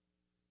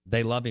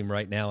 They love him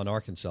right now in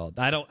Arkansas.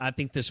 I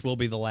think this will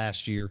be the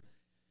last year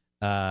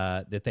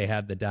that they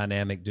have the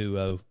dynamic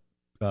duo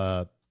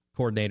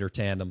coordinator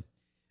tandem.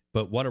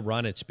 But what a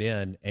run it's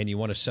been, and you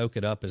want to soak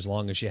it up as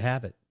long as you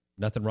have it.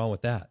 Nothing wrong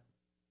with that,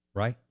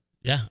 right?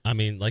 Yeah, I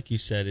mean, like you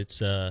said,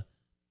 it's I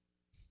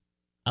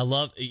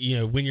love,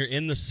 when you're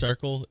in the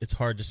circle, it's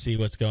hard to see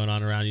what's going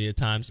on around you at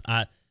times.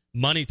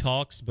 Money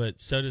talks, but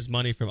so does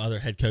money from other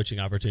head coaching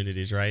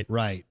opportunities, right?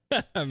 Right.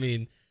 I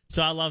mean,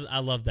 so I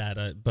love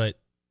that, but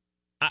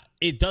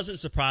it doesn't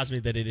surprise me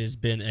that it has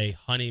been a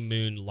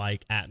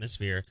honeymoon-like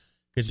atmosphere,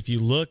 because if you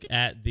look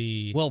at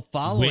the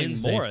following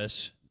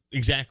Morris,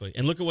 exactly,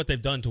 and look at what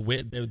they've done to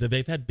win.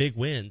 They've had big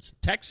wins.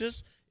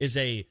 Texas is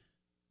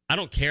I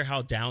don't care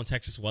how down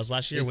Texas was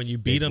last year. When you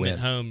beat them at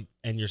home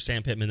and you're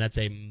Sam Pittman, that's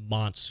a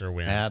monster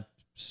win.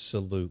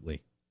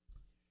 Absolutely.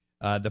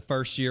 The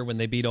first year when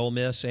they beat Ole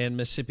Miss and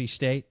Mississippi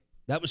State,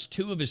 that was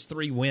two of his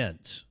three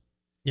wins.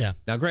 Yeah.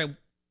 Now, Grant,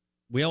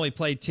 we only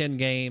played 10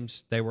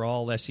 games. They were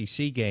all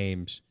SEC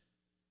games.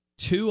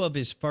 Two of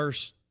his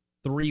first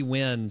three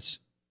wins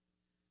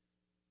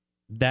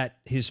that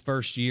his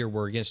first year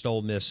were against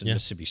Ole Miss and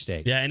Mississippi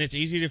State. Yeah, and it's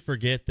easy to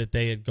forget that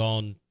they had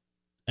gone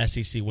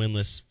SEC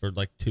winless for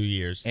like 2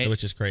 years,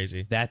 which is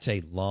crazy. That's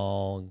a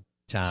long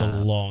time. It's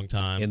a long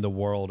time in the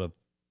world of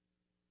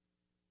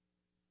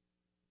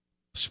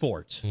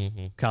sports,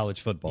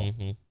 college football.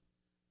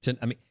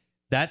 I mean,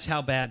 that's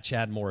how bad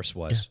Chad Morris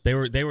was.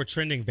 Yeah, they were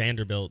trending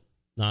Vanderbilt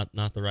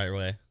not the right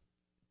way.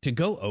 To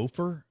go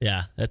over,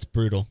 yeah, that's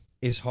brutal.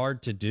 Is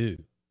hard to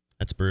do.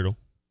 That's brutal.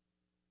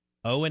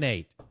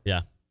 0-8.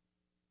 Yeah.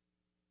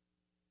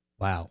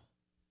 Wow.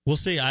 We'll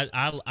see.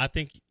 I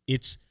think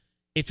it's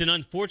It's an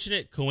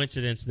unfortunate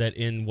coincidence that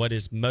in what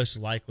is most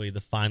likely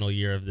the final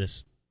year of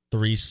this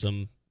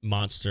threesome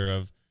monster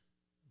of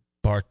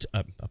Bryles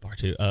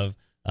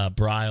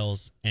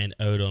and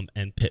Odom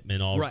and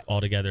Pittman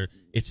all together.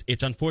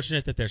 It's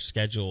unfortunate that their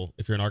schedule,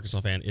 if you're an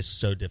Arkansas fan, is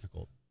so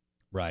difficult.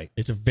 Right.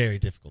 It's a very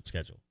difficult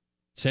schedule.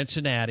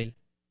 Cincinnati,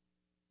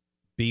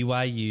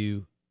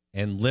 BYU,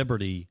 and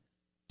Liberty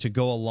to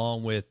go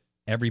along with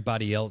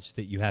everybody else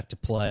that you have to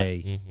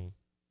play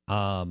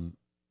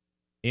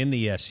in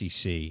the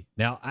SEC.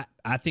 Now,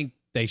 I think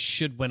they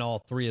should win all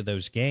three of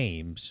those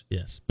games.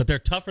 Yes, but they're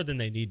tougher than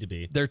they need to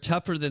be. They're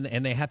tougher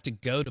and they have to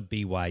go to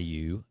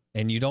BYU,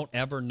 and you don't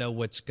ever know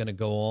what's going to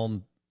go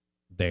on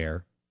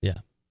there. Yeah.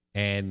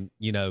 And,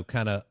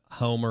 kind of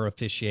homer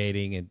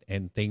officiating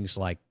and things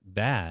like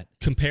that.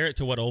 Compare it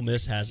to what Ole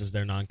Miss has as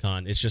their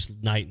non-con. It's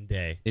just night and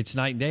day. It's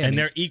night and day. And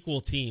they're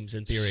equal teams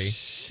in theory.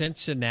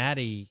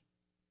 Cincinnati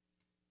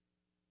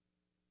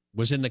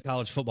was in the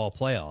college football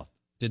playoff.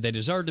 Did they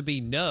deserve to be?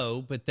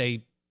 No, but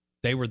they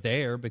were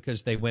there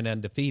because they went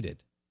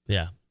undefeated.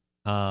 Yeah.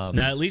 Now,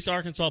 at least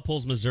Arkansas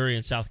pulls Missouri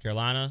and South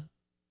Carolina.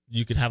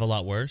 You could have a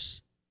lot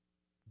worse.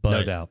 But,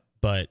 no doubt.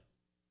 But,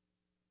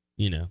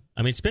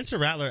 Spencer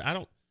Rattler, I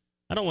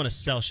don't want to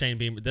sell Shane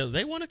Beamer.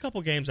 They won a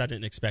couple games I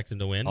didn't expect them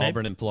to win.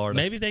 Auburn and Florida.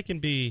 Maybe they can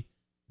be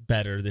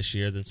better this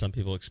year than some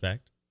people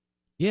expect.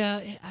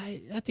 Yeah,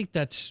 I think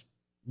that's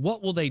 –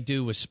 what will they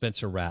do with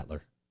Spencer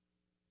Rattler?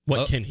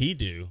 What can he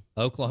do?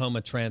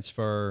 Oklahoma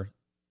transfer,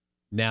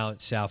 now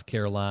at South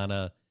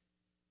Carolina.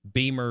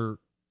 Beamer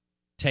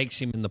takes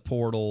him in the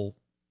portal.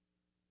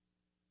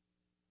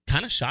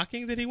 Kind of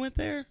shocking that he went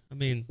there.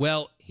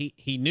 Well,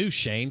 he knew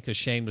Shane because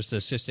Shane was the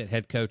assistant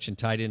head coach and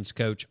tight ends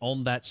coach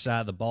on that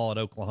side of the ball at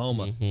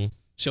Oklahoma. Mm-hmm.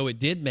 So it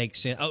did make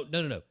sense. Oh,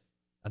 no.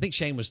 I think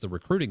Shane was the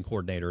recruiting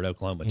coordinator at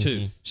Oklahoma, too.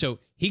 Mm-hmm. So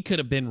he could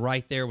have been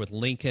right there with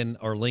Lincoln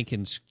or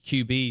Lincoln's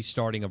QB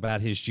starting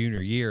about his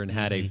junior year and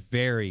had a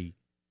very,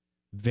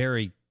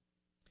 very,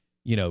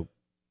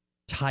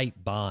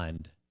 tight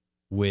bond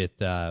with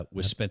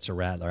Spencer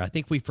Rattler. I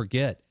think we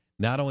forget,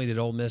 not only did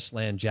Ole Miss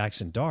land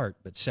Jackson Dart,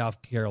 but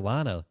South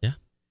Carolina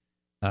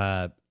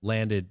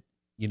landed,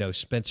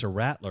 Spencer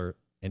Rattler,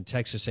 and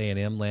Texas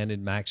A&M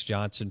landed Max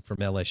Johnson from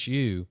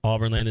LSU.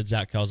 Auburn landed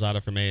Zach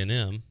Calzada from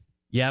A&M.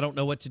 Yeah, I don't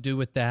know what to do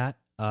with that.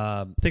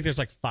 I think there's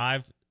like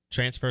 5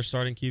 transfer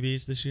starting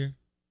QBs this year.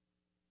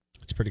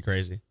 It's pretty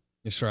crazy.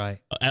 That's right.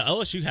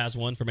 LSU has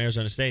one from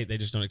Arizona State. They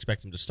just don't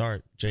expect him to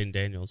start. Jaden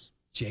Daniels.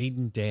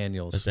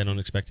 But they don't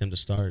expect him to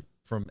start.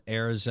 From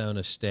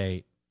Arizona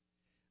State.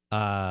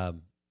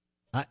 Dan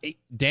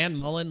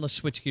Mullen, let's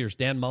switch gears.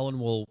 Dan Mullen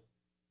will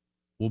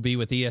be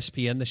with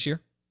ESPN this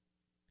year.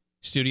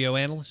 Studio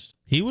analyst.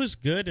 He was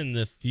good in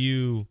the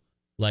few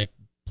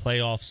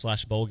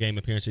playoff / bowl game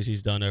appearances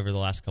he's done over the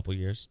last couple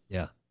years.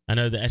 Yeah. I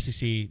know the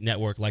SEC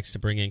network likes to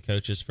bring in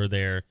coaches for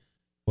their,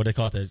 what do they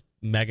call it, the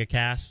mega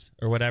cast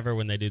or whatever,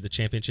 when they do the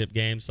championship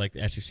games, like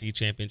the SEC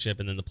championship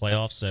and then the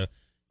playoffs. So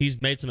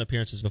he's made some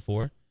appearances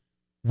before.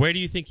 Where do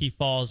you think he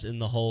falls in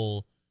the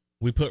whole,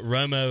 we put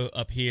Romo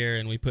up here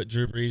and we put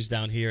Drew Brees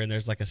down here, and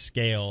there's like a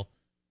scale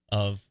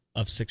of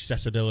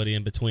successability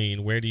in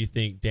between? Where do you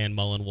think Dan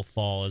Mullen will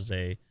fall as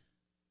a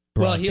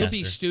broadcaster? Well, he'll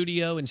be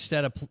studio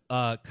instead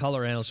of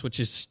color analyst, which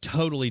is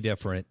totally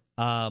different.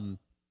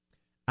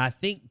 I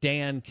think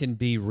Dan can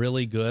be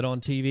really good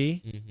on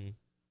TV.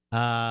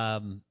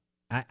 Mm-hmm.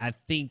 I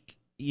think,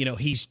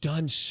 he's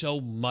done so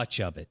much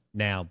of it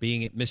now,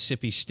 being at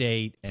Mississippi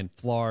State and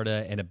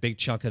Florida, and a big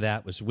chunk of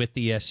that was with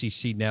the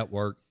SEC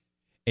network.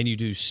 And you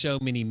do so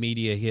many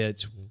media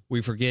hits. Mm-hmm.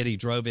 We forget he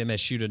drove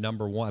MSU to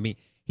number 1.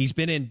 He's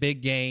been in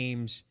big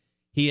games.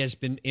 He has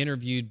been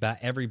interviewed by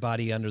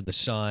everybody under the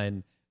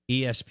sun,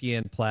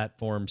 ESPN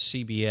platform,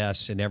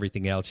 CBS, and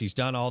everything else. He's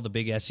done all the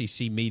big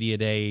SEC media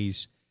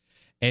days.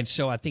 And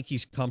so I think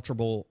he's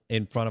comfortable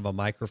in front of a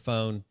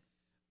microphone.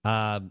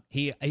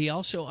 He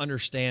also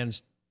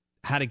understands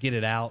how to get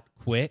it out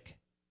quick,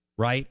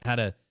 right? How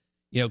to,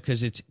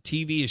 because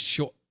TV is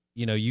short.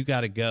 You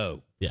got to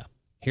go. Yeah.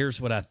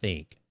 Here's what I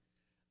think.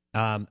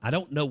 I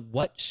don't know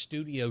what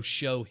studio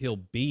show he'll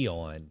be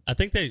on. I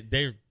think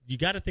you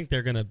got to think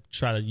they're going to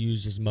try to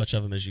use as much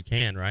of him as you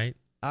can, right?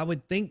 I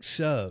would think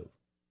so.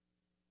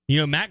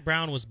 Mac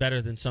Brown was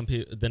better than some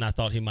people than I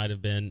thought he might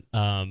have been.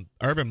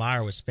 Urban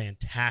Meyer was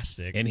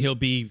fantastic, and he'll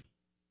be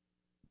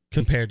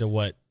compared to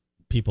what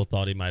people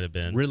thought he might have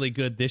been. Really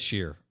good this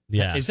year.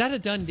 Yeah, is that a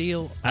done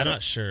deal? I'm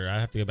not sure. I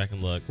have to go back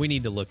and look. We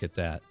need to look at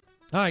that.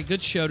 All right,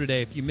 good show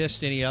today. If you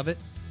missed any of it,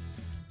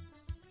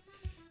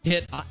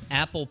 hit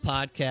Apple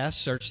Podcasts,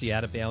 search the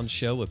Out of Bounds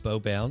Show with Bo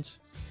Bounds,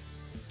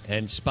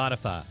 and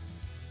Spotify,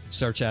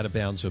 search Out of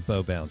Bounds with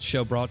Bo Bounds.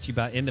 Show brought to you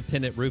by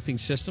Independent Roofing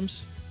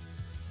Systems,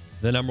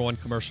 the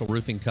 #1 commercial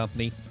roofing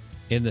company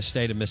in the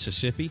state of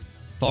Mississippi.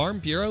 Farm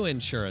Bureau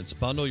Insurance.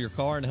 Bundle your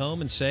car and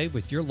home and save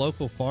with your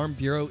local Farm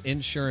Bureau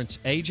Insurance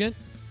agent.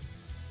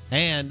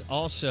 And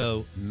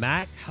also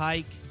Mac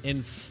Hike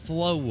in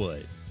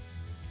Flowood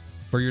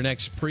for your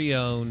next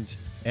pre-owned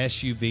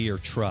SUV or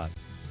truck.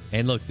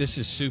 And look, this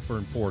is super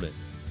important.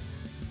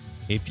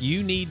 If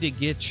you need to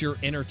get your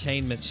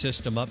entertainment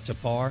system up to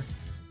par,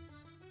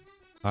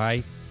 all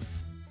right,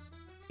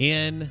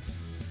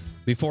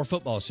 before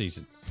football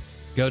season,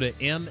 go to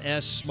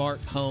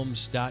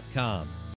mssmarthomes.com.